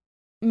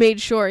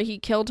 made sure he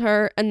killed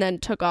her and then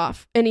took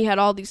off. And he had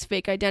all these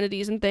fake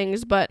identities and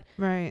things, but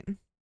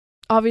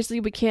obviously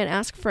we can't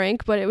ask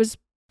Frank, but it was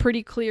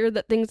pretty clear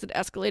that things had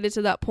escalated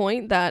to that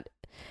point that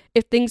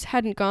if things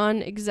hadn't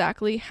gone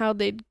exactly how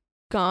they'd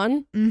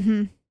gone,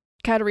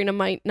 Katerina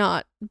might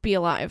not be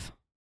alive.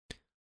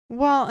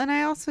 Well, and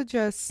I also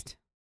just,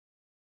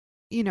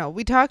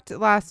 we talked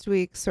last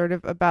week sort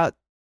of about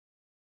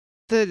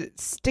the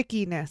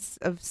stickiness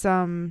of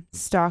some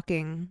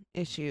stalking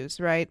issues,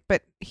 right?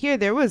 But here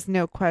there was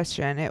no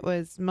question. It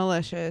was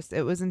malicious.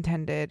 It was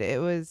intended.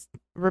 It was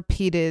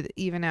repeated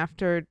even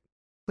after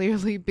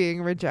clearly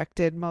being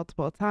rejected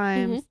multiple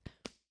times.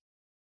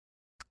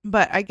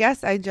 But I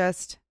guess I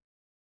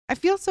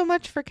feel so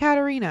much for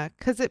Katerina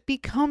because it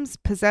becomes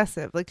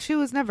possessive. Like, she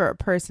was never a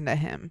person to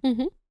him.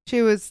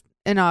 She was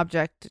an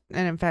object,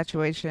 an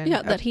infatuation.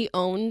 Yeah, that he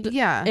owned.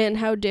 Yeah. And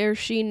how dare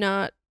she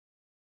not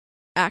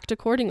act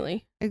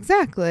accordingly.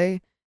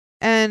 Exactly.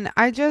 And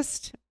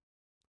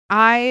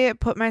I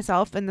put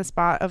myself in the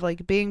spot of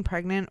like being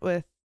pregnant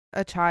with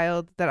a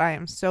child that I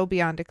am so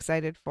beyond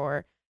excited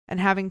for and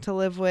having to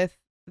live with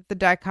the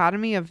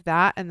dichotomy of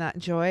that and that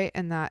joy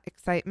and that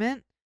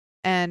excitement,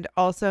 and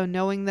also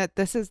knowing that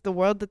this is the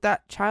world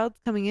that child's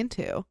coming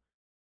into,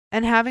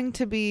 and having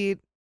to be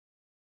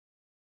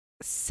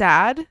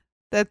sad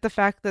that the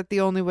fact that the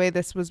only way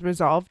this was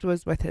resolved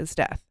was with his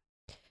death.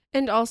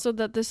 And also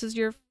that this is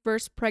your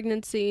first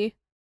pregnancy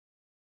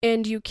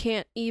and you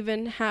can't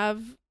even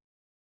have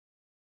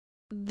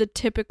the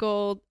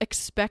typical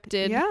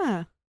expected,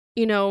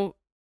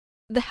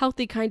 the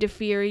healthy kind of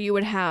fear you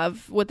would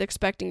have with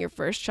expecting your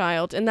first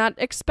child, and that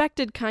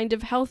expected kind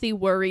of healthy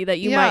worry that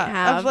you might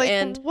have. Of like,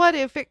 and what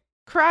if it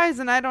cries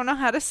and I don't know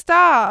how to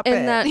stop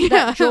and it?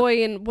 that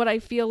joy, and what I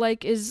feel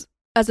like is,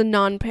 as a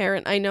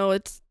non-parent, I know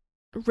it's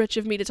rich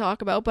of me to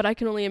talk about, but I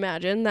can only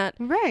imagine that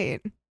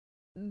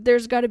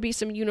there's got to be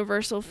some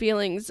universal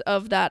feelings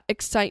of that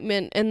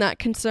excitement and that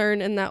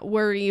concern and that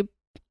worry,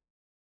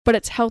 but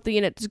it's healthy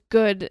and it's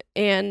good,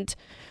 and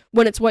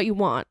when it's what you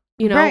want,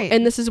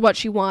 and this is what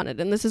she wanted,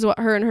 and this is what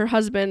her and her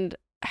husband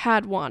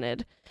had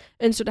wanted,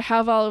 and so to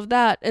have all of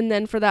that, and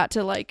then for that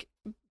to like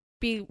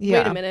be,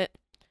 wait a minute,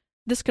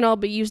 this can all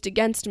be used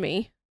against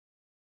me,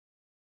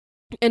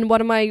 and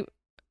what am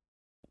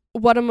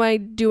I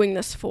doing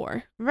this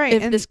for?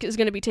 If this is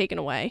going to be taken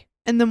away.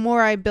 And the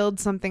more I build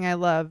something I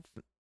love,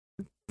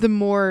 the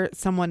more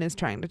someone is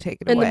trying to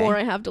take it away. And the more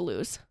I have to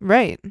lose.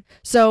 Right.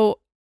 So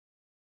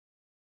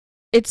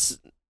it's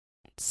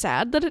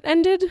sad that it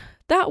ended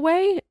that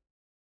way,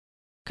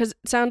 because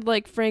it sounded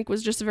like Frank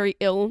was just a very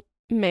ill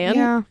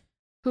man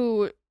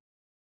who,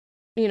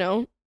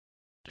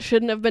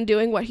 shouldn't have been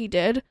doing what he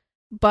did.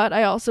 But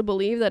I also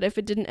believe that if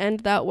it didn't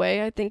end that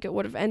way, I think it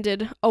would have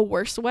ended a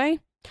worse way.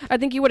 I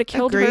think he would have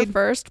killed her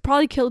first.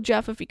 Probably killed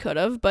Jeff if he could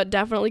have, but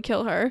definitely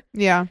kill her.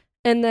 Yeah.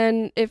 And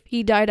then if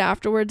he died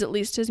afterwards, at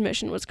least his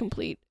mission was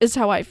complete, is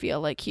how I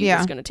feel like he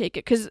was going to take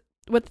it. Because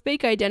with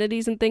fake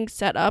identities and things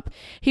set up,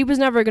 he was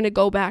never going to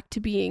go back to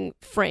being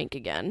Frank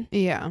again.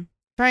 Yeah.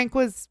 Frank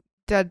was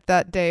dead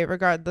that day,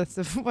 regardless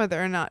of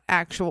whether or not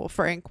actual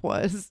Frank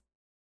was.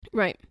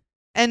 Right.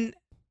 And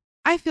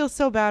I feel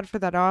so bad for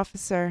that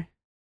officer.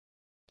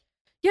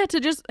 Yeah,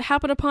 to just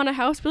happen upon a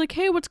house, be like,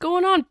 hey, what's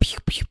going on? Pew,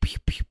 pew, pew,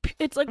 pew, pew.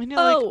 It's like,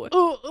 Yeah.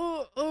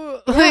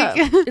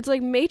 It's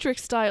like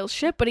Matrix style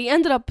shit, but he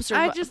ended up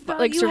surviving had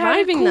a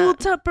cool that.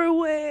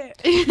 Tupperware.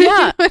 Yeah. You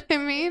know what I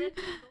mean?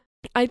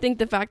 I think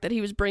the fact that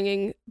he was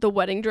bringing the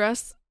wedding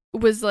dress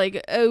was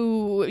like,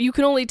 oh, you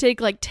can only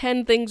take like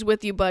 10 things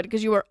with you, bud,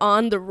 because you were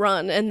on the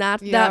run, and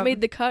that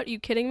made the cut. You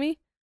kidding me?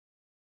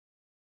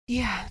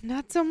 Yeah,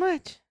 not so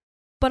much.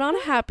 But on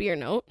a happier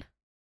note.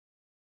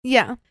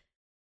 Yeah.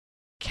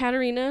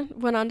 Katerina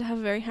went on to have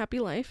a very happy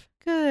life.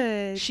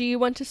 Good. She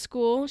went to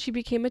school. She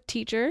became a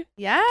teacher.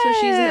 Yeah. So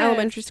she's an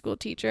elementary school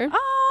teacher.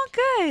 Oh,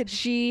 good.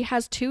 She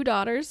has 2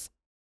 daughters.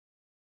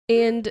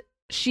 And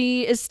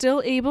she is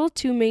still able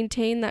to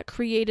maintain that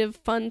creative,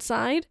 fun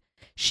side.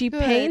 She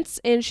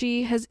paints, and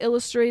she has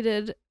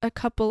illustrated a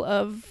couple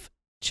of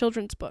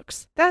children's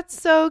books.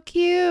 That's so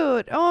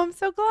cute. Oh, I'm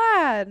so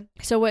glad.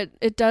 So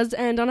it does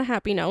end on a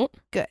happy note.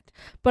 Good.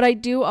 But I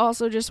do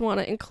also just want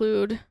to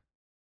include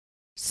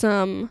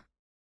some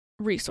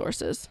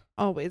resources.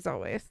 Always.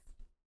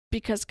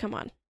 Because come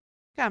on.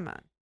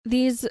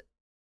 These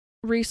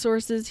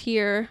resources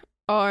here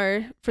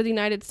are for the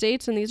United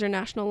States, and these are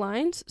national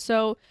lines.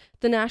 So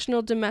the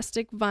National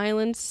Domestic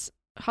Violence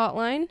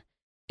Hotline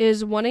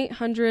is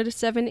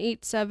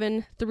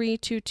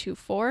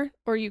 1-800-787-3224,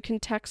 or you can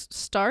text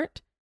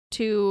START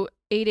to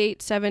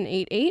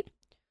 88788,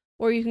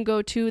 or you can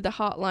go to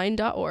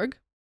thehotline.org.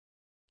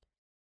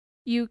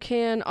 You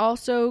can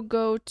also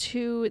go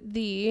to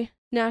the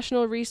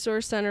National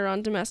Resource Center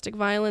on Domestic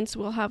Violence.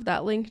 We'll have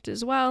that linked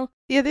as well.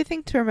 The other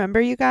thing to remember,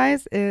 you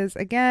guys, is,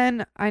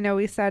 again, I know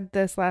we said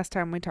this last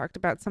time we talked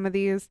about some of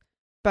these,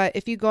 but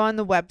if you go on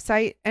the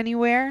website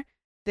anywhere,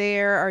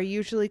 there are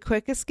usually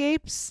quick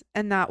escapes,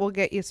 and that will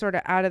get you sort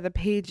of out of the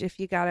page if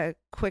you got to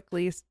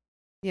quickly,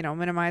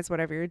 minimize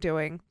whatever you're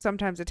doing.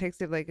 Sometimes it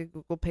takes you like a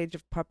Google page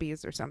of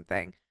puppies or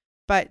something.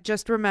 But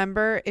just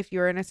remember, if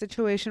you're in a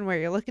situation where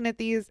you're looking at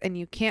these and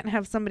you can't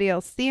have somebody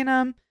else seeing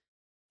them,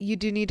 you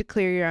do need to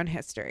clear your own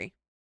history.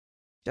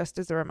 Just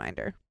as a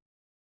reminder.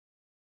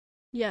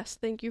 Yes,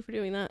 thank you for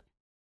doing that.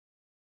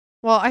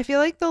 Well, I feel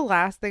like the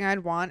last thing I'd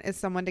want is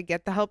someone to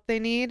get the help they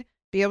need,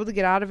 be able to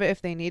get out of it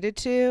if they needed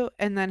to,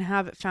 and then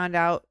have it found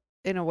out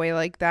in a way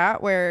like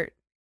that where,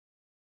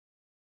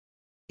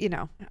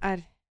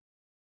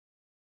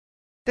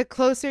 the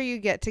closer you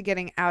get to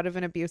getting out of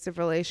an abusive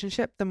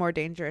relationship, the more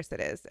dangerous it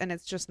is. And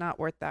it's just not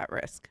worth that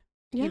risk.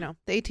 Yeah.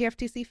 The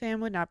ATFTC fam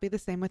would not be the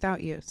same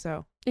without you.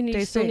 So and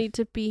you still need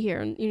to be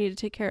here, and you need to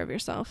take care of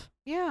yourself.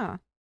 Yeah.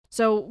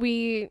 So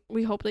we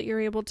hope that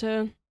you're able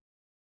to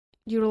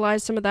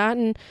utilize some of that.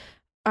 And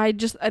I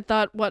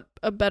thought, what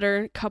a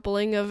better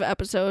coupling of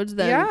episodes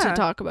than to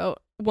talk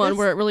about one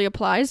where it really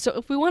applies. So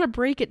if we want to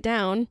break it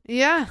down,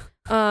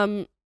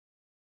 that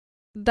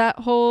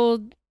whole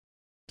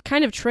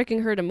kind of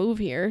tricking her to move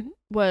here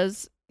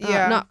was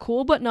not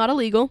cool, but not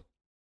illegal.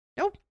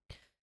 Nope.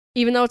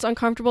 Even though it's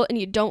uncomfortable and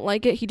you don't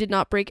like it, he did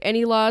not break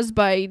any laws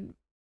by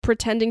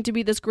pretending to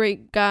be this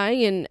great guy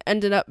and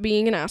ended up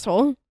being an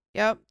asshole.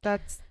 Yep,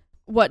 that's...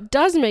 What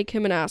does make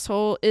him an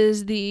asshole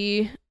is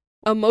the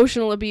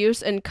emotional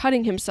abuse and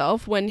cutting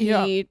himself when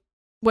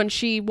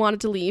she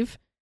wanted to leave.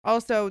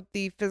 Also,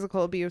 the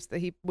physical abuse that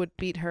he would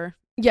beat her.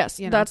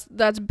 Yes,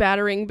 that's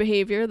battering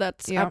behavior.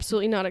 That's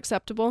absolutely not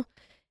acceptable.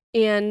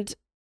 And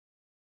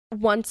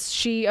once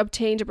she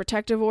obtained a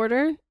protective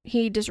order,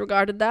 he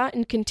disregarded that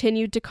and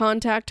continued to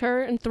contact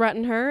her and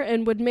threaten her,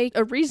 and would make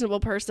a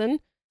reasonable person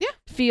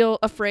feel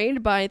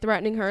afraid by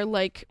threatening her,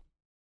 like,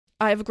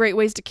 I have great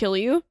ways to kill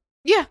you.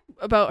 Yeah.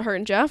 About her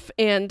and Jeff,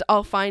 and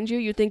I'll find you.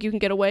 You think you can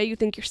get away. You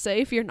think you're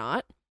safe. You're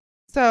not.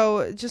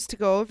 So just to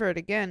go over it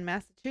again,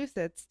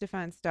 Massachusetts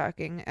defines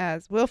stalking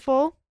as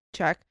willful,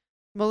 check,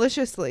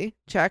 maliciously,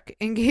 check,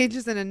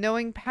 engages in a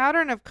knowing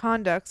pattern of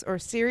conducts or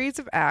series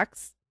of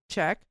acts,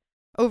 check,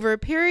 over a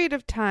period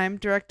of time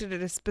directed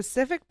at a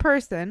specific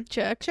person,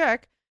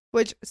 check,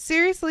 which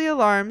seriously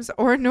alarms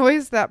or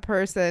annoys that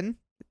person,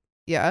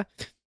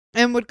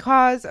 and would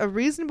cause a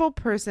reasonable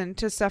person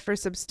to suffer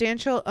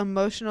substantial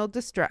emotional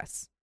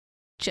distress,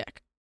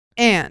 check,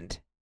 and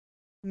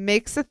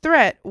makes a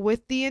threat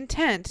with the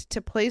intent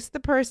to place the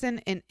person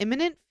in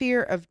imminent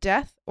fear of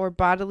death or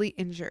bodily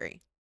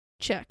injury.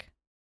 Check.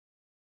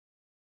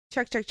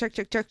 Check, check, check,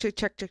 check, check, check,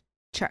 check, check,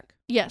 check.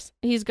 Yes,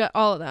 he's got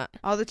all of that.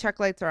 All the check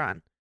lights are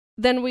on.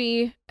 Then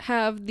we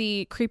have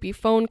the creepy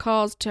phone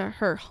calls to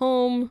her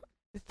home,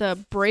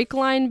 the brake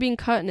line being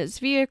cut in his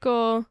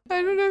vehicle.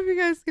 I don't know if you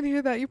guys can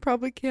hear that. You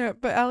probably can't,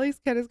 but Allie's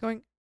cat is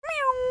going,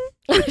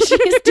 meow.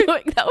 She's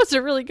doing, that was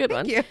a really good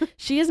Thank one. You.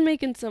 She is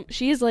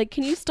like,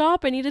 can you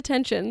stop? I need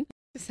attention.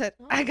 She said,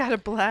 I got a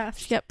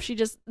blast. Yep, she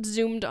just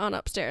zoomed on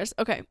upstairs.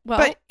 Okay, well.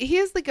 But he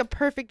is like a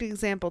perfect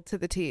example to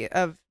the T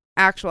of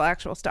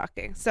actual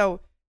stalking.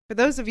 So for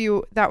those of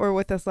you that were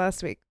with us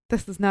last week,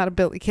 this is not a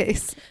Billy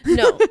case.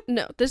 No,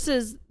 this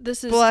is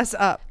bless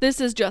up. This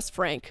is just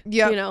Frank.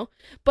 Yeah.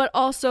 But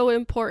also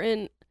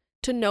important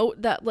to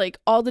note that, like,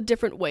 all the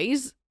different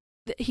ways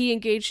that he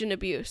engaged in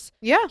abuse.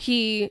 Yeah.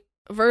 He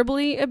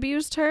verbally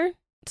abused her,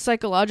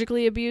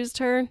 psychologically abused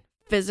her,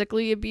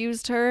 physically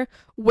abused her,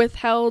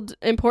 withheld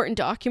important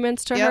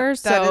documents to her.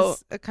 So that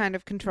is a kind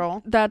of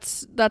control.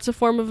 That's a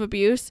form of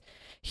abuse.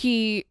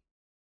 He,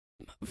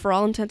 for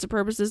all intents and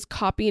purposes,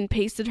 copy and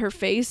pasted her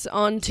face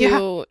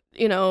onto,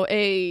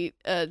 a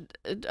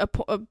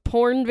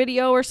porn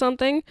video or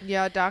something.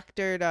 Yeah,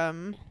 doctored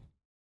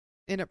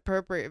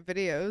inappropriate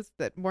videos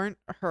that weren't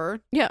her.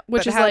 Yeah,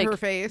 which is like her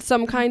face.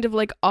 Some kind of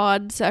like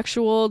odd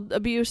sexual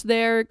abuse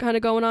there kind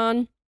of going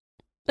on.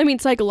 I mean,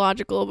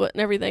 psychological, but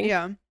everything.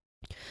 Yeah.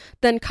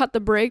 Then cut the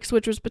brakes,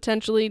 which was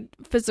potentially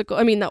physical.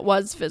 I mean, that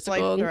was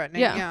physical.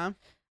 Life-threatening, yeah.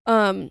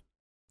 And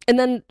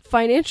then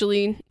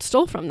financially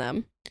stole from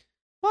them.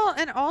 Well,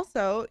 and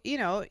also, you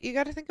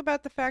got to think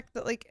about the fact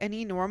that, like,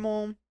 any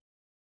normal,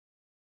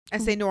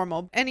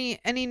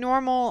 any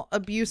normal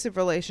abusive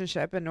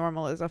relationship, and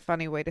normal is a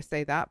funny way to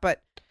say that,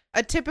 but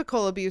a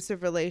typical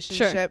abusive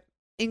relationship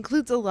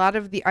includes a lot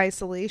of the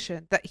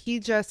isolation that he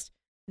just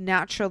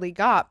naturally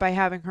got by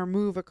having her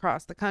move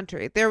across the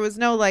country. There was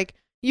no, like,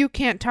 you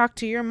can't talk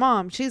to your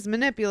mom, she's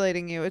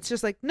manipulating you. It's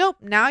just like, nope,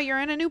 now you're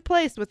in a new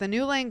place with a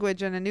new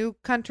language and a new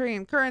country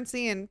and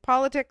currency and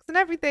politics and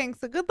everything,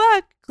 so good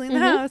luck, clean the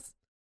house.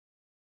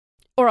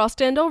 Or I'll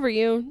stand over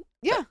you.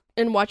 Yeah.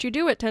 And watch you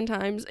do it 10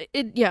 times.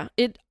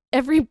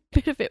 Every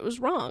bit of it was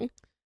wrong.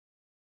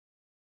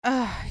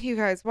 You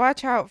guys,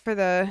 watch out for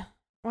the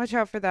Watch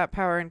out for that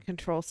power and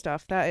control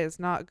stuff. That is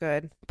not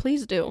good.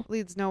 Please do.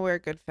 Leads nowhere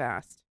good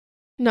fast.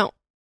 No.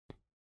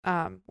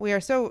 We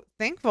are so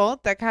thankful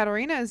that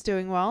Katerina is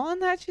doing well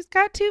and that she's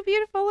got 2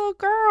 beautiful little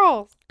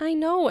girls. I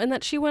know, and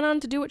that she went on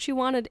to do what she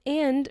wanted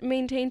and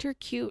maintained her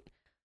cute,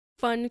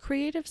 fun,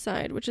 creative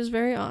side, which is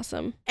very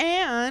awesome.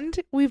 And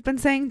we've been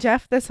saying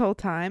Jeff this whole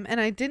time,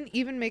 and I didn't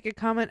even make a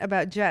comment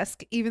about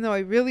Jesk, even though I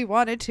really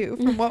wanted to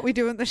from What We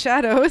Do in the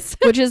Shadows.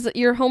 Which is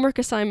your homework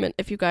assignment.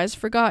 If you guys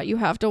forgot, you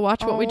have to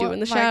watch What We Do in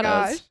the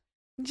Shadows.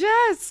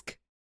 Gosh.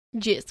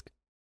 Jesk.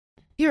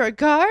 You're a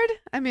guard?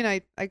 I mean,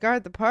 I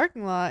guard the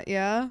parking lot,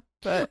 yeah.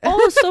 But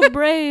oh, so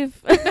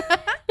brave.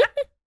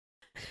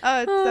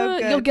 Oh, it's so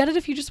good. You'll get it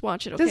if you just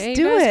watch it, okay? Just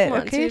do guys, it, come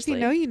on, okay? seriously. If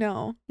you know, you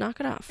know. Knock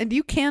it off. And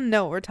you can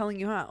know. We're telling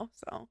you how,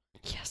 so.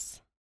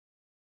 Yes.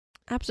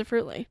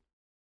 Absolutely.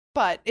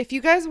 But if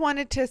you guys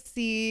wanted to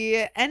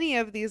see any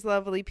of these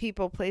lovely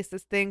people,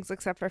 places, things,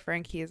 except for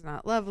Frankie is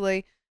not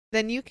lovely,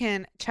 then you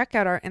can check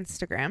out our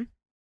Instagram.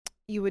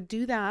 You would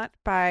do that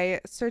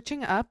by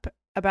searching up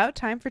About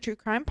Time for True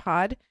Crime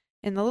Pod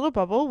in the little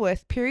bubble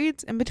with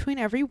periods in between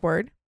every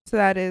word. So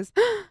that is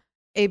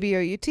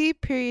ABOUT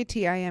period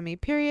TIME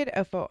period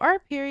FOR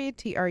period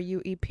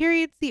TRUE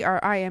period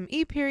CRIME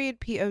period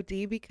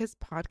POD, because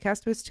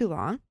podcast was too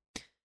long.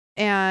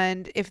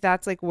 And if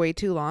that's like way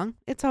too long,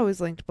 it's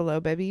always linked below,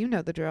 baby. You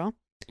know the drill.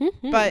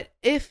 Mm-hmm. But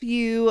if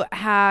you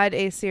had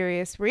a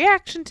serious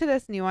reaction to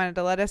this and you wanted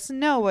to let us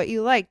know what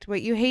you liked,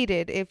 what you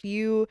hated, if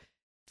you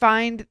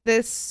find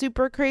this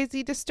super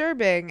crazy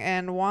disturbing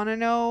and want to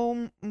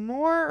know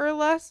more or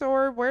less,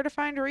 or where to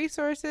find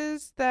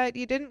resources that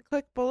you didn't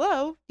click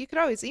below, you could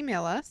always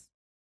email us.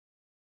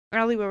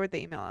 Allie, where would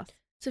they email us?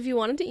 So if you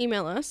wanted to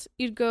email us,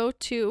 you'd go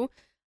to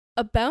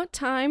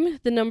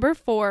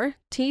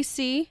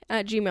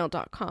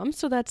abouttime4tc@gmail.com.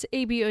 So that's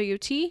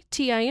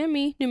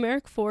ABOUTTIME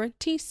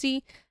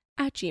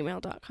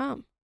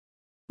 4tc@gmail.com.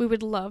 We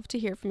would love to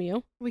hear from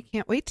you. We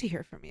can't wait to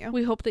hear from you.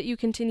 We hope that you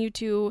continue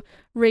to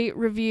rate,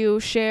 review,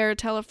 share,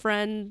 tell a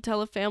friend,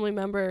 tell a family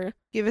member.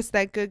 Give us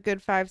that good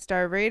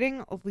 5-star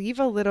rating. Leave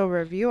a little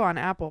review on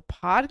Apple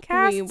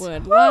Podcasts. We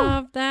would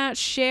love that.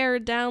 Share,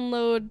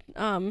 download.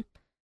 What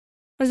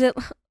is it?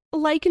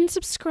 Like and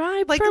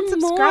subscribe.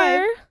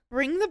 More.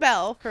 Ring the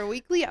bell for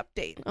weekly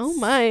updates. Oh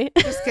my!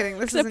 Just kidding.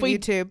 This isn't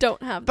YouTube.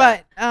 Don't have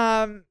that.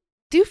 But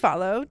do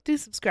follow, do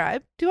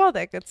subscribe, do all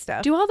that good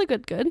stuff. Do all the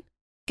good.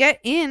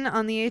 Get in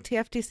on the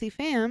ATFTC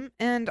fam,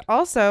 and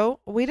also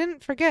we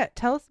didn't forget.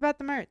 Tell us about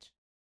the merch.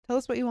 Tell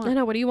us what you want. I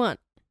know. What do you want?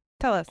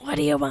 Tell us. What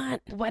do you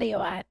want? What do you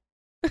want?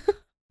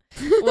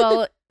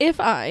 Well, if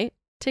I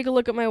take a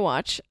look at my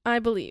watch, I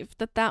believe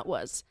that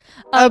was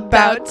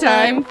About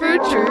Time for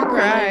True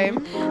Crime.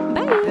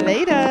 Bye.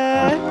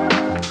 Later.